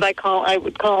 Who would I call? I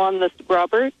would call on this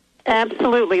Robert.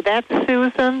 Absolutely. That's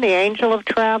Susan, the angel of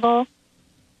travel.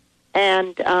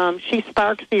 And she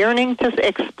sparks the yearning to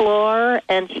explore,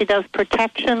 and she does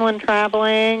protection when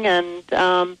traveling.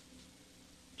 And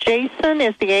Jason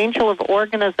is the angel of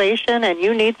organization, and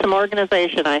you need some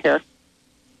organization, I hear.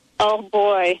 Oh,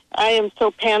 boy. I am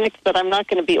so panicked that I'm not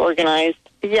going to be organized.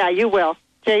 Yeah, you will.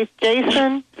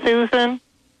 Jason, Susan,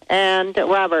 and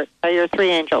Robert are your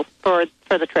three angels for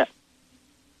the trip.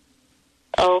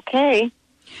 Okay.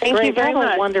 Thank you very much.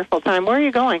 Have a wonderful time. Where are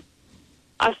you going?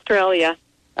 Australia.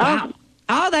 Wow.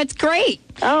 Oh, that's great.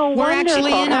 Oh, we're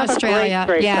actually in Have Australia. A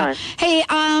great yeah. time. Hey,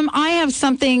 I have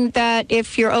something that,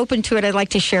 if you're open to it, I'd like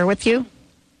to share with you.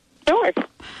 Sure. Do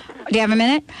you have a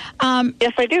minute?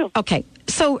 Yes, I do. Okay.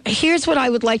 So here's what I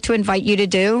would like to invite you to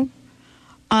do.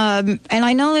 And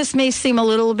I know this may seem a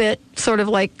little bit sort of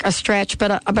like a stretch,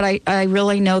 but I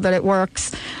really know that it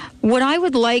works. What I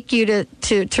would like you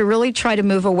to really try to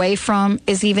move away from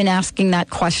is even asking that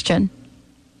question.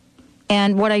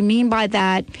 And what I mean by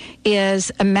that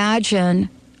is imagine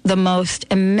the most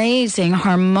amazing,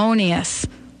 harmonious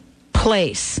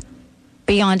place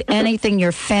beyond anything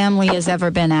your family has ever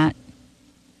been at.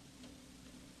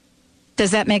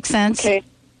 Does that make sense? Okay.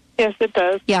 Yes, it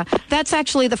does. Yeah, that's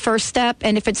actually the first step.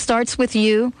 And if it starts with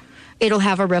you, it'll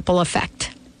have a ripple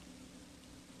effect.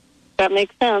 That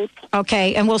makes sense.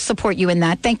 Okay, and we'll support you in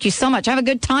that. Thank you so much. Have a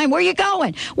good time. Where are you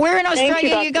going? Where in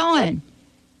Australia are you going?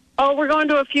 Oh, we're going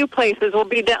to a few places. We'll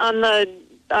be on the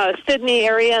Sydney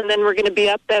area, and then we're going to be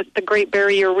up at the Great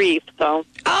Barrier Reef. So.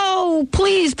 Oh,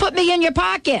 please put me in your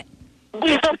pocket.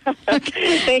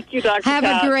 Thank you, Dr. Have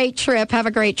Pat. a great trip. Have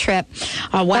a great trip.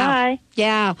 Oh, wow. Bye.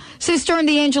 Yeah. Sue Storm,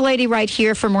 the Angel Lady, right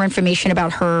here. For more information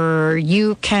about her,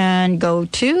 you can go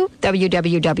to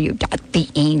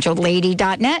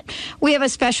www.theangellady.net. We have a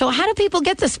special. How do people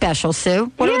get the special, Sue?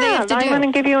 What do they have to do? I'm going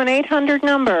to give you an 800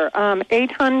 number,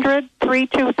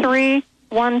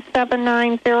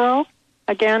 800-323-1790.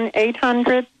 Again,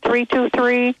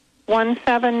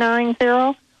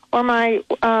 800-323-1790. Or my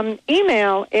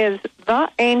email is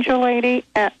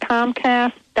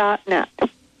theangellady@comcast.net.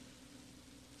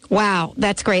 Wow,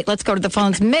 that's great. Let's go to the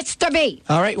phones. Mr. B.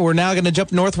 All right, we're now going to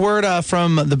jump northward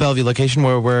from the Bellevue location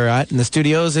where we're at in the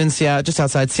studios in Seattle, just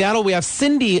outside Seattle. We have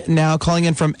Cindy now calling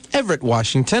in from Everett,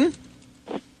 Washington.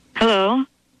 Hello.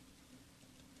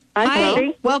 Hi.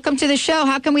 Cindy. Welcome to the show.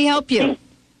 How can we help you?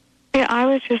 Yeah, I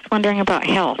was just wondering about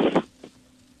health.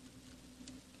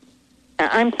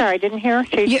 I'm sorry, I didn't hear.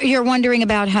 You're wondering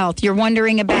about health. You're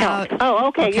wondering about... Health. Oh,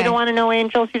 okay. You don't want to know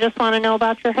angels. You just want to know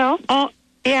about your health? Oh,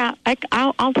 yeah.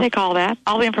 I'll take all that.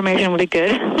 All the information will be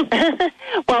good.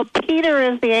 Well, Peter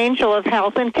is the angel of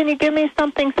health. And can you give me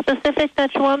something specific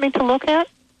that you want me to look at?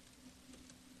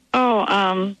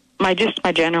 Oh, my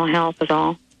general health is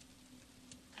all.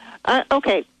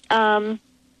 Okay. I'm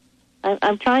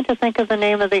trying to think of the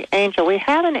name of the angel. We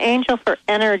have an angel for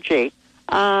energy.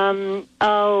 Paula.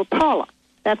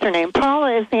 That's her name.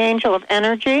 Paula is the angel of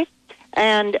energy.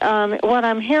 And what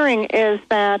I'm hearing is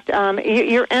that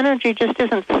your energy just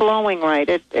isn't flowing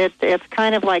right. It's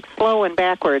kind of like slow and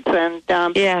backwards. And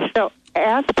so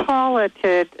ask Paula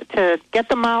to get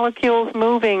the molecules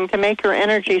moving to make your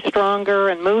energy stronger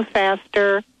and move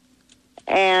faster.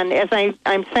 And as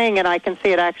I'm saying it, I can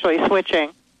see it actually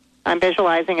switching. I'm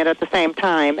visualizing it at the same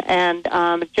time. And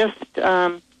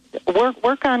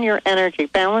work on your energy.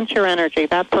 Balance your energy.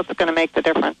 That's what's going to make the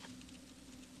difference.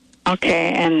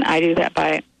 Okay, and I do that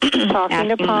by talking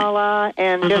to Paula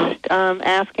and just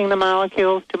asking the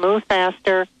molecules to move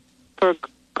faster for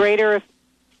greater,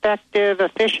 effective,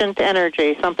 efficient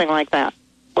energy, something like that.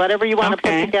 Whatever you want to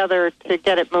put together to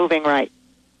get it moving right.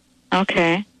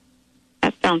 Okay.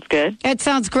 That sounds good. It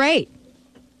sounds great.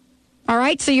 All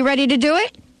right, so you ready to do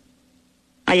it?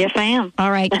 Yes, I am.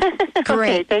 All right.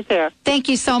 Great. Okay, take care. Thank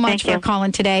you so much for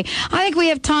calling today. I think we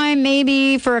have time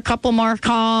maybe for a couple more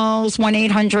calls.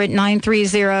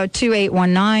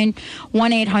 1-800-930-2819.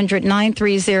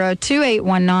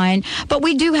 1-800-930-2819. But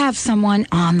we do have someone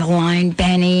on the line,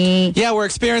 Benny. Yeah, we're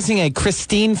experiencing a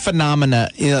Christine phenomena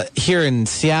here in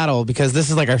Seattle because this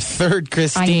is like our third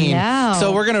Christine. I know.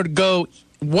 So we're going to go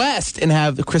west and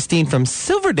have Christine from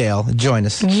Silverdale join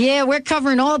us. Yeah, we're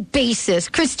covering all bases.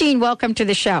 Christine, welcome to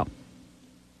the show.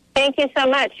 Thank you so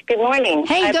much. Good morning.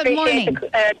 Hey, I good morning.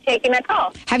 appreciate taking my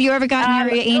call. Have you ever gotten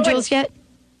your angels yet?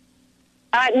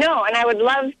 No, and I would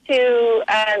love to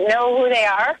know who they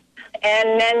are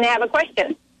and then have a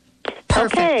question.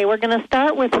 Perfect. Okay, we're going to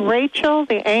start with Rachel,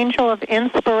 the angel of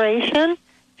inspiration.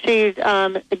 She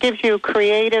gives you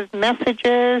creative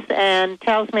messages and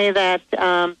tells me that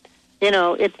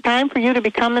it's time for you to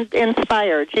become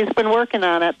inspired. She's been working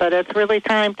on it, but it's really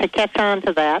time to catch on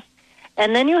to that.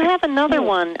 And then you have another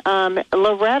one,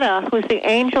 Loretta, who's the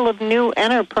angel of new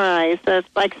enterprise. That's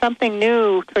like something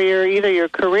new for either your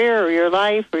career or your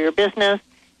life or your business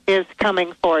is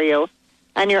coming for you.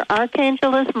 And your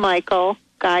archangel is Michael,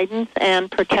 guidance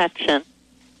and protection.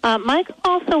 Michael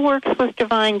also works with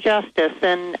divine justice,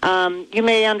 and you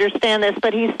may understand this,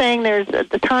 but he's saying there's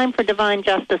the time for divine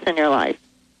justice in your life.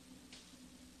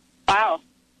 Wow.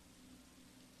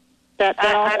 That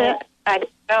all fit? I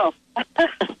don't know.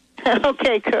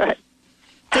 Okay, good.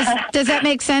 Does that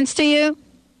make sense to you?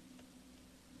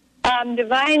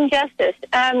 Divine justice.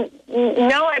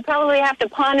 No, I probably have to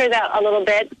ponder that a little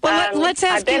bit. Well, let's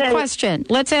ask you a question.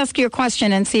 Let's ask you a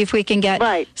question and see if we can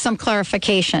get some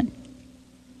clarification.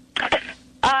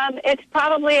 It's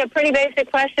probably a pretty basic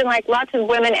question like lots of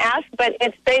women ask, but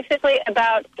it's basically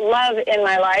about love in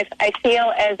my life. I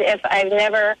feel as if I've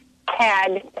never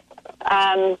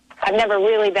I've never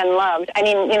really been loved. I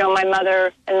mean, my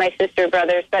mother and my sister,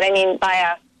 brothers, but I mean by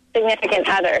a significant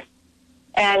other.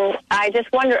 and I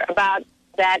just wonder about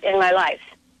that in my life.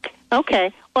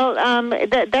 Okay. Well,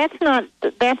 that's not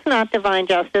divine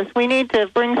justice. We need to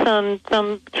bring some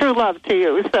true love to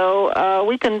you, so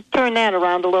we can turn that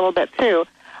around a little bit too.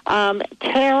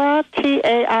 Tara,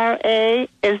 T-A-R-A,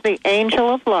 is the angel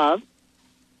of love,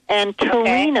 and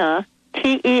Terina,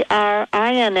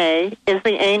 T-E-R-I-N-A, is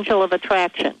the angel of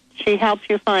attraction. She helps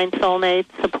you find soulmate,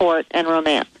 support, and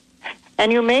romance.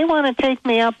 And you may want to take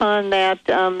me up on that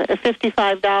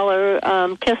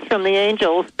 $55 kiss from the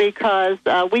angels, because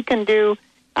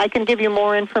I can give you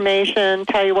more information,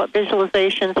 tell you what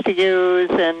visualizations to use,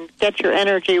 and get your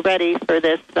energy ready for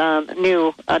this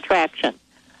new attraction.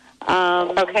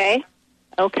 Okay.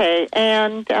 Okay,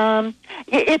 and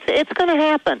it's going to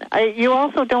happen. You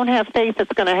also don't have faith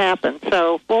it's going to happen,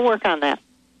 so we'll work on that.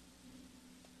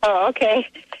 Oh, okay.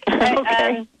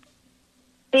 Okay.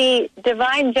 The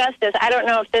divine justice, I don't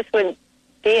know if this would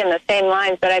be in the same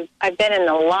lines, but I've been in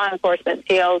the law enforcement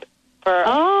field for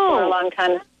a long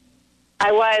time.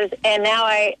 I was, and now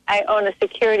I own a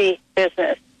security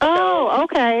business. Oh,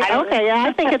 okay. Yeah,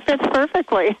 I think it fits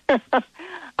perfectly.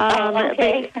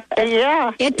 Okay.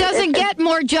 Yeah. It doesn't get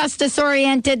more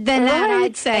justice-oriented than that,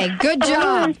 I'd say. Good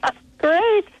job.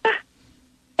 Great.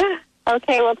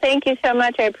 Okay, well, thank you so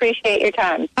much. I appreciate your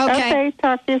time. Okay,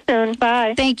 talk to you soon.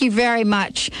 Bye. Thank you very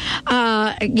much.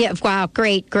 Yeah, wow,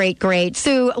 great.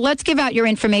 Sue, let's give out your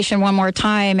information one more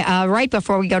time right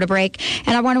before we go to break.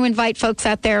 And I want to invite folks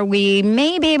out there. We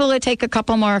may be able to take a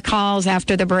couple more calls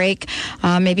after the break,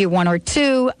 maybe one or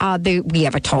two. We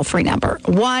have a toll-free number,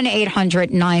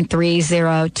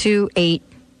 1-800-930-2819.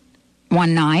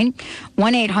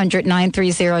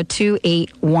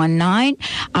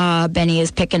 1-800-930-2819. Benny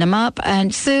is picking them up.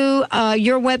 And Sue,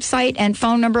 your website and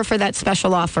phone number for that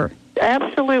special offer.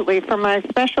 Absolutely. For my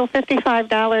special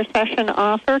 $55 session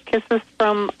offer, Kisses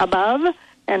from Above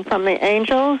and from the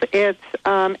Angels, it's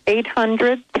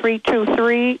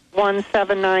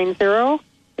 800-323-1790.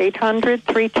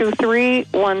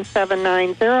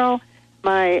 800-323-1790.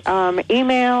 My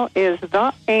email is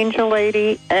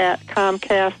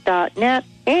theangellady@comcast.net,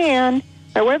 and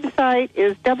my website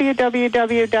is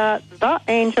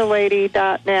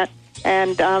www.theangellady.net.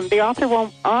 And the offer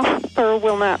will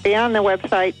not be on the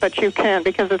website, but you can,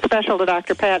 because it's special to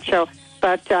Dr. Pat Show.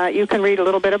 But you can read a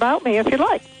little bit about me if you'd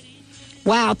like.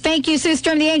 Wow. Thank you, Sue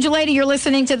Storm, the Angel Lady. You're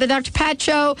listening to the Dr. Pat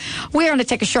Show. We're going to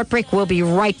take a short break. We'll be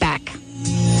right back.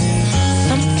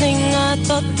 Something I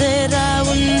thought that I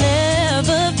would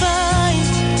never find.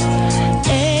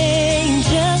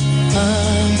 Angel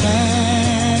of mine.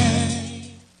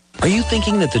 Are you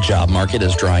thinking that the job market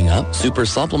is drying up? Super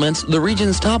Supplements, the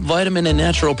region's top vitamin and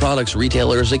natural products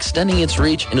retailer, is extending its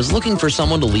reach and is looking for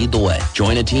someone to lead the way.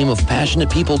 Join a team of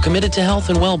passionate people committed to health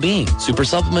and well-being. Super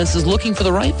Supplements is looking for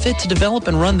the right fit to develop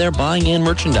and run their buying and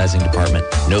merchandising department.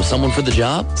 Know someone for the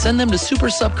job? Send them to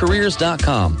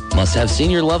supersupcareers.com. Must have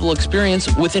senior level experience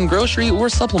within grocery or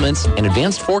supplements and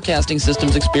advanced forecasting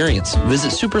systems experience.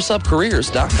 Visit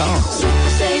supersupcareers.com. Super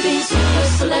savings, super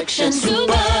selection,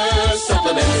 super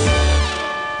supplements.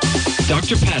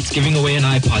 Dr. Pat's giving away an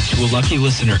iPod to a lucky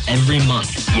listener every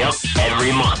month. Yep,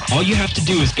 every month. All you have to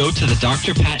do is go to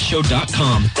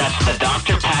thedrpatshow.com. That's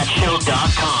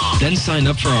thedrpatshow.com. Then sign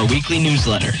up for our weekly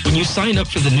newsletter. When you sign up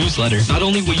for the newsletter, not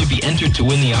only will you be entered to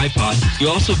win the iPod,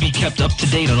 you'll also be kept up to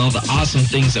date on all the awesome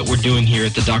things that we're doing here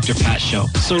at the Dr. Pat Show.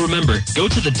 So remember, go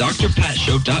to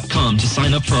thedrpatshow.com to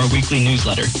sign up for our weekly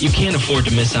newsletter. You can't afford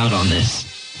to miss out on this.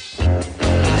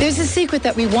 There's a secret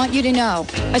that we want you to know.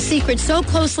 A secret so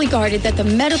closely guarded that the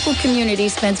medical community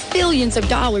spends billions of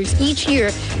dollars each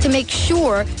year to make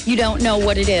sure you don't know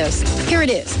what it is. Here it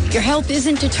is. Your health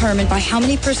isn't determined by how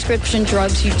many prescription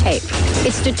drugs you take.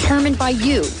 It's determined by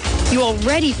you. You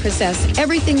already possess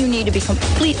everything you need to be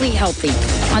completely healthy.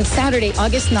 On Saturday,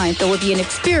 August 9th, there will be an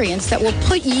experience that will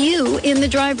put you in the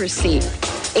driver's seat.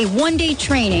 A one-day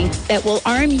training that will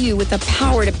arm you with the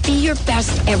power to be your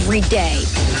best every day.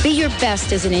 Be Your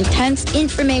Best is an intense,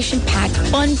 information-packed,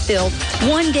 fun-filled,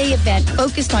 one-day event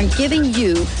focused on giving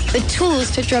you the tools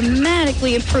to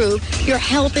dramatically improve your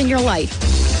health and your life.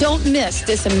 Don't miss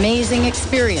this amazing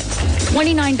experience.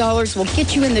 $29 will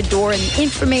get you in the door, and the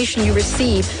information you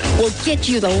receive will get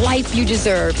you the life you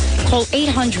deserve. Call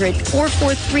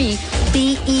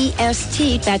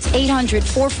 800-443-BEST. That's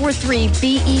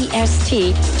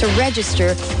 800-443-BEST to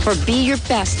register for Be Your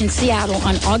Best in Seattle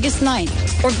on August 9th,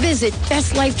 or visit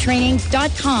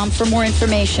bestlifetraining.com for more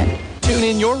information. Tune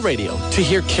in your radio to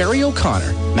hear Carrie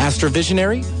O'Connor, master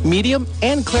visionary, medium,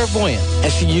 and clairvoyant,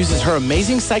 as she uses her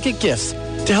amazing psychic gifts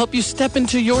to help you step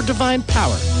into your divine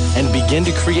power and begin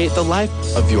to create the life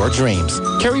of your dreams.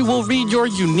 Carrie will read your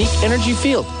unique energy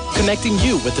field connecting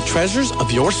you with the treasures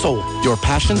of your soul, your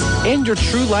passions, and your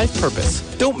true life purpose.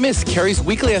 Don't miss Carrie's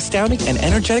weekly astounding and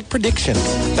energetic predictions.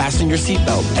 Fasten your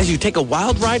seatbelt as you take a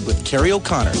wild ride with Carrie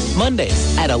O'Connor.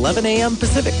 Mondays at 11 a.m.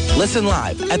 Pacific. Listen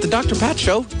live at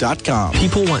thedrpatshow.com.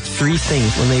 People want three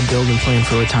things when they build and plan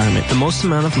for retirement. The most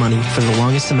amount of money for the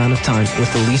longest amount of time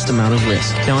with the least amount of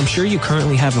risk. Now, I'm sure you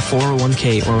currently have a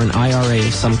 401k or an IRA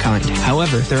of some kind.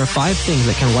 However, there are 5 things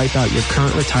that can wipe out your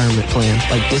current retirement plan,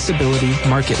 like disability,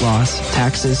 market loss,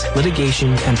 taxes,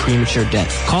 litigation, and premature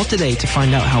death. Call today to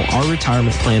find out how our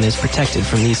retirement plan is protected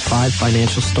from these 5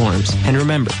 financial storms. And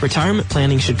remember, retirement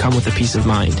planning should come with a peace of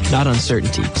mind, not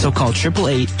uncertainty. So call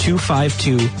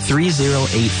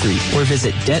 888-252-3083 or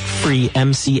visit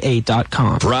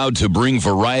debtfreemca.com. Proud to bring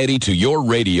variety to your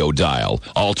radio dial.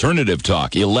 Alternative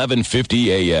Talk,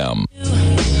 1150 a.m.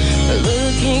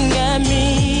 Looking at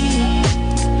me,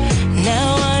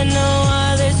 now I know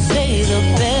why they say the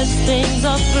best things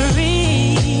are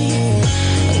free.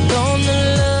 I'm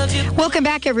gonna love you. Welcome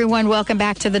back, everyone. Welcome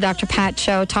back to the Dr. Pat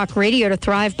Show, Talk Radio to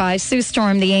Thrive By. Sue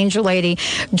Storm, the Angel Lady,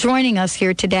 joining us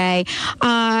here today.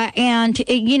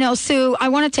 Sue, I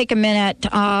want to take a minute.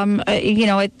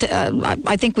 I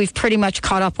think we've pretty much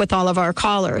caught up with all of our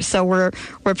callers, so we're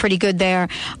pretty good there.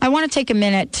 I want to take a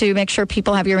minute to make sure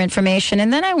people have your information,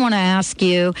 and then I want to ask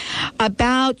you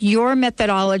about your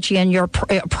methodology and your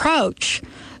approach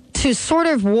to sort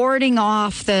of warding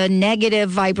off the negative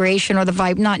vibration or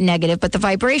not negative, but the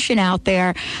vibration out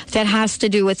there that has to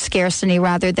do with scarcity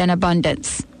rather than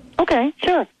abundance. Okay,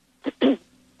 sure.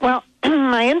 Well,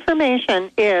 my information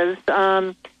is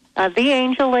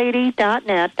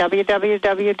theangellady.net,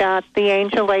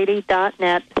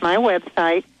 www.theangellady.net is my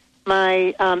website.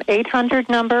 My 800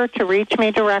 number to reach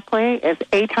me directly is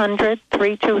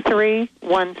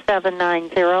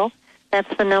 800-323-1790.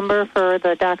 That's the number for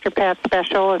the Dr. Pat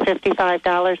special of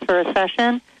 $55 for a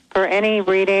session, for any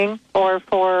reading, or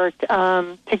for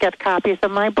to get copies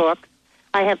of my book.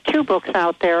 I have 2 books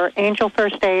out there, Angel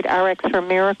First Aid RX for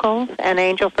Miracles and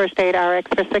Angel First Aid RX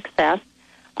for Success.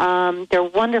 They're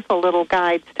wonderful little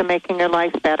guides to making your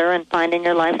life better and finding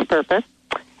your life's purpose.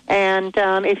 And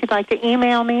if you'd like to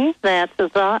email me, that's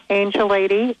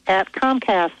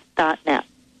theangellady@comcast.net.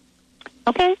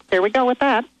 Okay, there we go with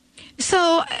that.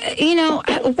 So,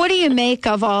 what do you make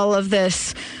of all of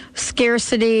this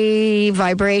scarcity,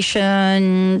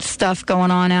 vibration stuff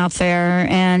going on out there?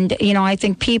 And, I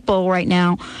think people right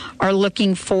now are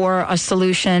looking for a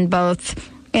solution both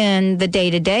in the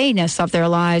day-to-dayness of their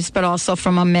lives, but also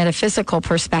from a metaphysical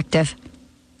perspective.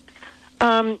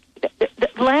 The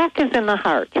lack is in the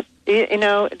heart.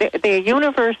 The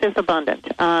universe is abundant.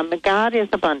 God is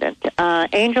abundant.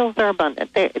 Angels are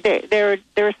abundant. There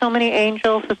are so many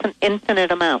angels, it's an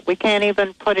infinite amount. We can't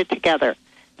even put it together.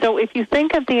 So if you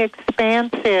think of the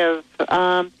expansive,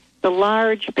 the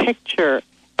large picture,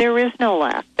 there is no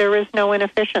lack. There is no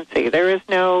inefficiency. There is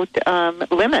no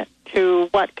limit to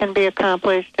what can be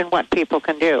accomplished and what people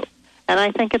can do. And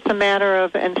I think it's a matter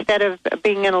of, instead of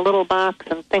being in a little box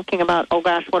and thinking about, oh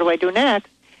gosh, what do I do next?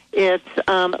 It's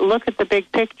look at the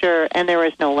big picture, and there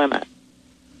is no limit.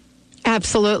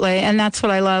 Absolutely, and that's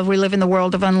what I love. We live in the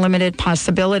world of unlimited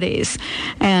possibilities.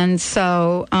 And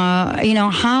so,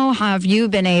 how have you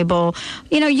been able,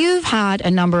 you've had a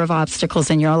number of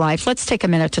obstacles in your life. Let's take a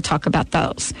minute to talk about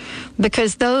those.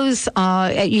 Because those,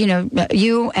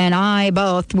 you and I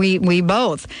both, we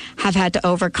both have had to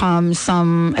overcome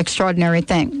some extraordinary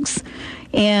things.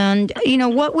 And,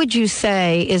 what would you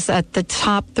say is at the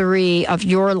top 3 of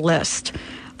your list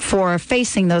for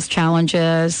facing those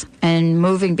challenges and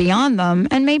moving beyond them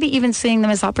and maybe even seeing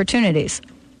them as opportunities?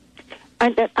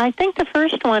 I think the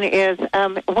first one is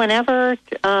whenever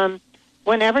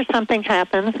something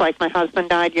happens, like my husband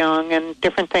died young and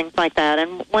different things like that,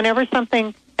 and whenever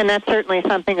something, and that's certainly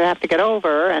something you have to get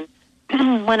over, and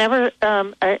whenever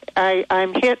I'm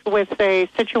hit with a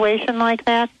situation like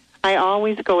that, I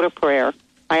always go to prayer.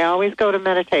 I always go to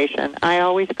meditation. I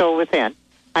always go within.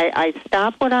 I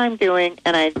stop what I'm doing,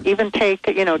 and I even take,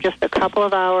 just a couple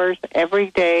of hours every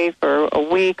day for a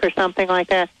week or something like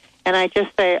that, and I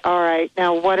just say, all right,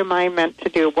 now what am I meant to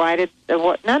do? Not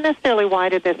necessarily why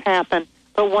did this happen,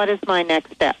 but what is my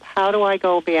next step? How do I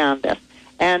go beyond this?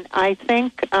 And I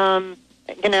think, I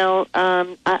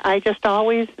just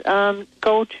always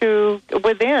go to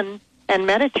within and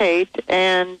meditate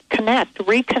and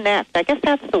reconnect. I guess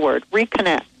that's the word,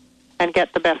 reconnect, and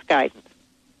get the best guidance.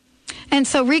 And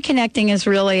so reconnecting is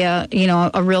really a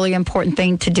really important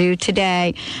thing to do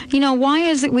today. Why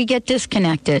is it we get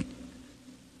disconnected?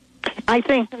 I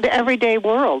think the everyday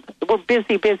world, we're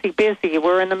busy.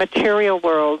 We're in the material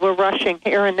world. We're rushing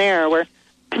here and there. We're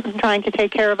trying to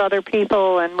take care of other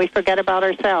people, and we forget about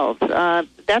ourselves.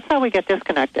 That's how we get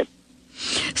disconnected.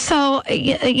 So,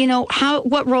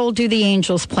 what role do the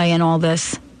angels play in all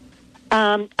this?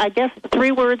 I guess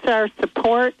 3 words are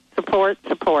support, support,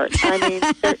 support. I mean,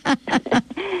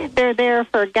 they're there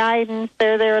for guidance.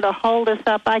 They're there to hold us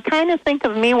up. I kind of think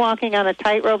of me walking on a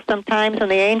tightrope sometimes, and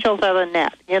the angels are the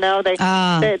net.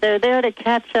 They're there to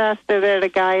catch us. They're there to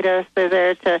guide us. They're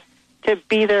there to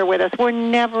be there with us. We're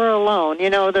never alone.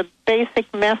 The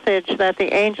basic message that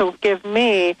the angels give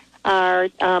me are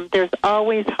there's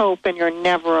always hope and you're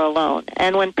never alone.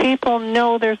 And when people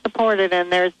know they're supported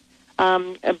and there's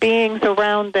beings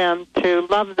around them to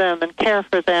love them and care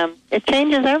for them, it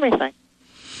changes everything.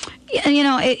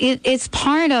 It's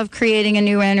part of creating a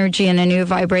new energy and a new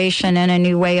vibration and a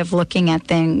new way of looking at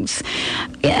things.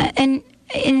 And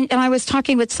I was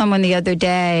talking with someone the other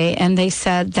day, and they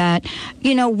said that,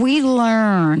 we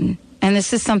learn, and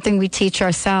this is something we teach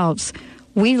ourselves,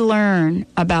 we learn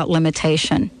about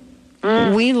limitation.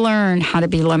 We learn how to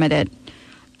be limited.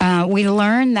 We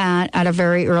learn that at a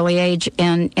very early age,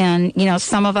 and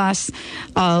some of us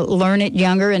learn it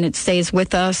younger, and it stays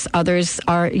with us. Others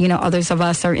of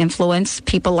us are influenced.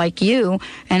 People like you,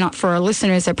 and for our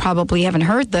listeners that probably haven't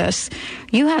heard this,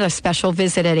 you had a special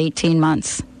visit at 18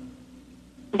 months.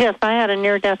 Yes, I had a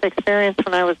near-death experience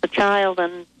when I was a child,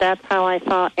 and that's how I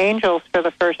saw angels for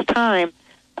the first time.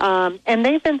 And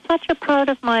they've been such a part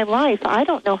of my life. I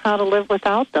don't know how to live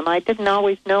without them. I didn't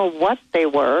always know what they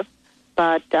were,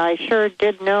 but I sure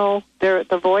did know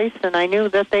the voice, and I knew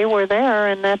that they were there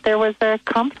and that there was a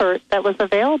comfort that was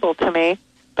available to me.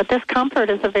 But this comfort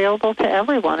is available to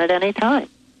everyone at any time.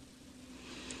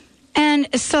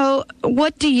 And so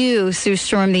what do you, Sue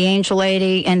Storm, the Angel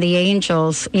Lady, and the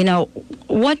angels, if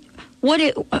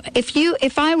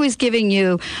I was giving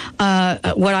you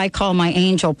what I call my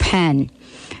angel pen,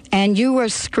 and you were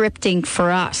scripting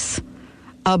for us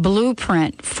a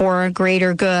blueprint for a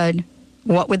greater good,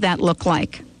 what would that look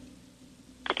like?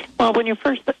 Well, when you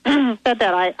first said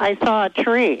that, I saw a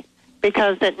tree,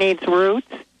 because it needs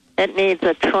roots, it needs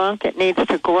a trunk, it needs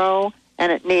to grow, and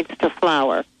it needs to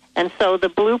flower. And so the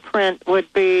blueprint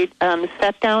would be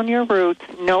set down your roots,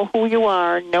 know who you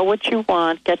are, know what you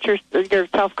want, get your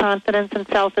self-confidence and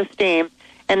self-esteem,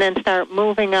 and then start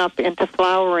moving up into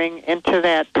flowering into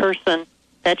that person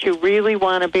that you really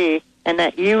want to be and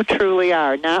that you truly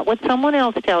are. Not what someone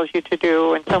else tells you to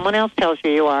do and someone else tells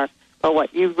you are, but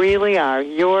what you really are,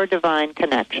 your divine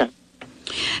connection.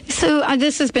 So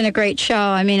this has been a great show.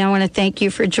 I mean, I want to thank you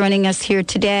for joining us here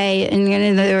today.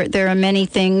 And there are many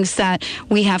things that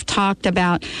we have talked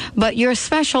about, but your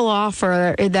special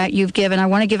offer that you've given, I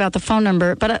want to give out the phone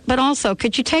number, but also,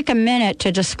 could you take a minute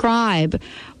to describe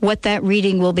what that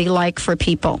reading will be like for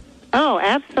people? Oh,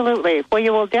 absolutely. Well,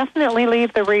 you will definitely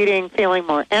leave the reading feeling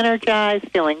more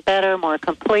energized, feeling better, more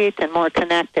complete, and more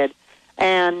connected.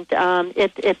 And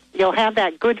you'll have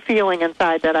that good feeling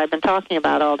inside that I've been talking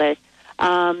about all day.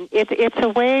 It's a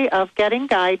way of getting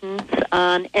guidance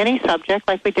on any subject,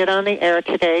 like we did on the air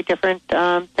today, different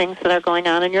things that are going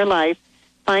on in your life,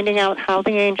 finding out how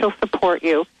the angels support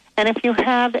you. And if you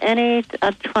have any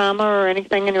trauma or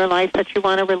anything in your life that you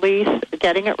want to release,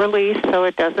 getting it released so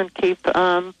it doesn't keep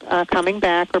coming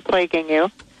back or plaguing you.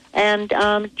 And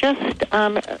just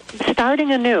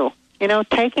starting anew,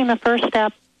 taking the first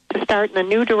step to start in a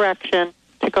new direction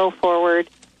to go forward.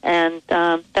 And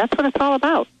that's what it's all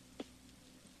about.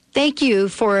 Thank you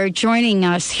for joining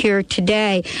us here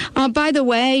today. By the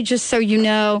way, just so you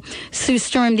know, Sue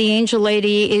Storm, the Angel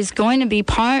Lady, is going to be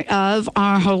part of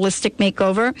our Holistic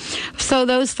Makeover. So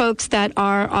those folks that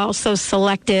are also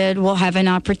selected will have an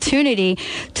opportunity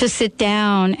to sit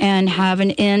down and have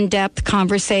an in-depth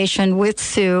conversation with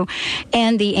Sue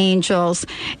and the angels.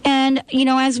 And,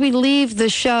 as we leave the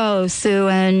show, Sue,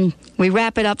 and we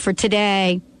wrap it up for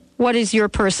today, what is your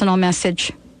personal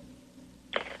message?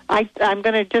 I'm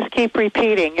going to just keep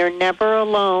repeating, you're never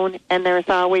alone, and there's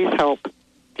always hope.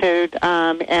 And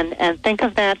think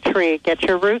of that tree. Get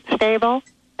your roots stable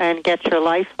and get your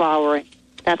life flowering.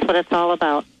 That's what it's all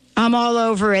about. I'm all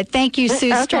over it. Thank you,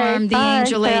 Sue Storm, the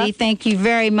Angel Lady. Thank you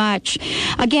very much.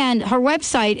 Again, her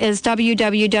website is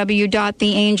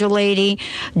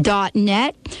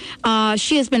www.theangellady.net.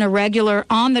 She has been a regular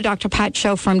on the Dr. Pat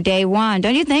Show from day one.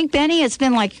 Don't you think, Benny? It's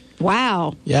been like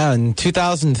Wow. Yeah, in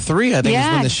 2003, I think is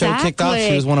when the show kicked off.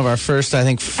 She was one of our first, I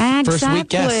think, first week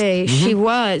guests. She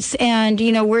was. And,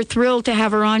 we're thrilled to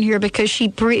have her on here because she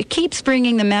keeps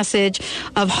bringing the message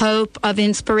of hope, of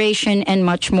inspiration, and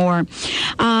much more.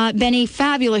 Benny,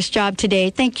 fabulous job today.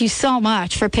 Thank you so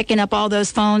much for picking up all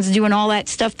those phones, doing all that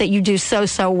stuff that you do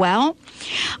so well.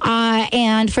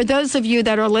 And for those of you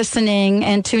that are listening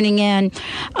and tuning in,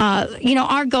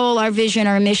 our goal, our vision,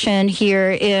 our mission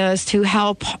here is to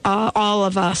help all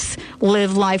of us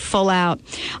live life full out.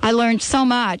 I learned so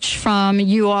much from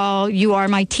you all. You are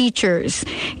my teachers,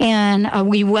 and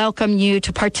we welcome you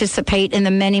to participate in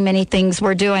the many things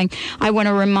we're doing. I want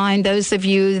to remind those of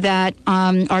you that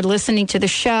are listening to the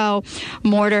show,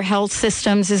 Mortar Health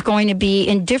Systems is going to be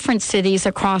in different cities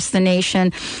across the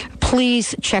nation.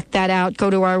 Please check that out. Go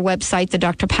to our website, the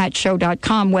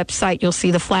drpatshow.com website. You'll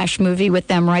see the Flash movie with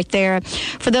them right there.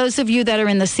 For those of you that are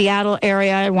in the Seattle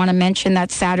area, I want to mention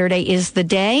that Saturday is the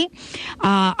day.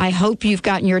 I hope you've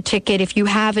gotten your ticket. If you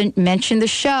haven't, mention the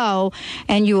show,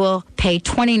 and you will pay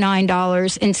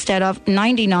 $29 instead of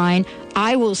 $99.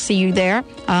 I will see you there.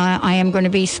 I am going to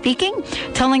be speaking,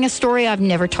 telling a story I've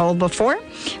never told before,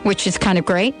 which is kind of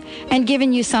great, and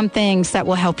giving you some things that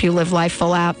will help you live life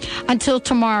full out. Until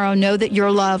tomorrow, know that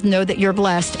you're loved, know that you're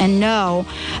blessed, and know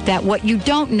that what you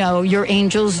don't know, your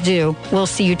angels do. We'll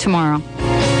see you tomorrow.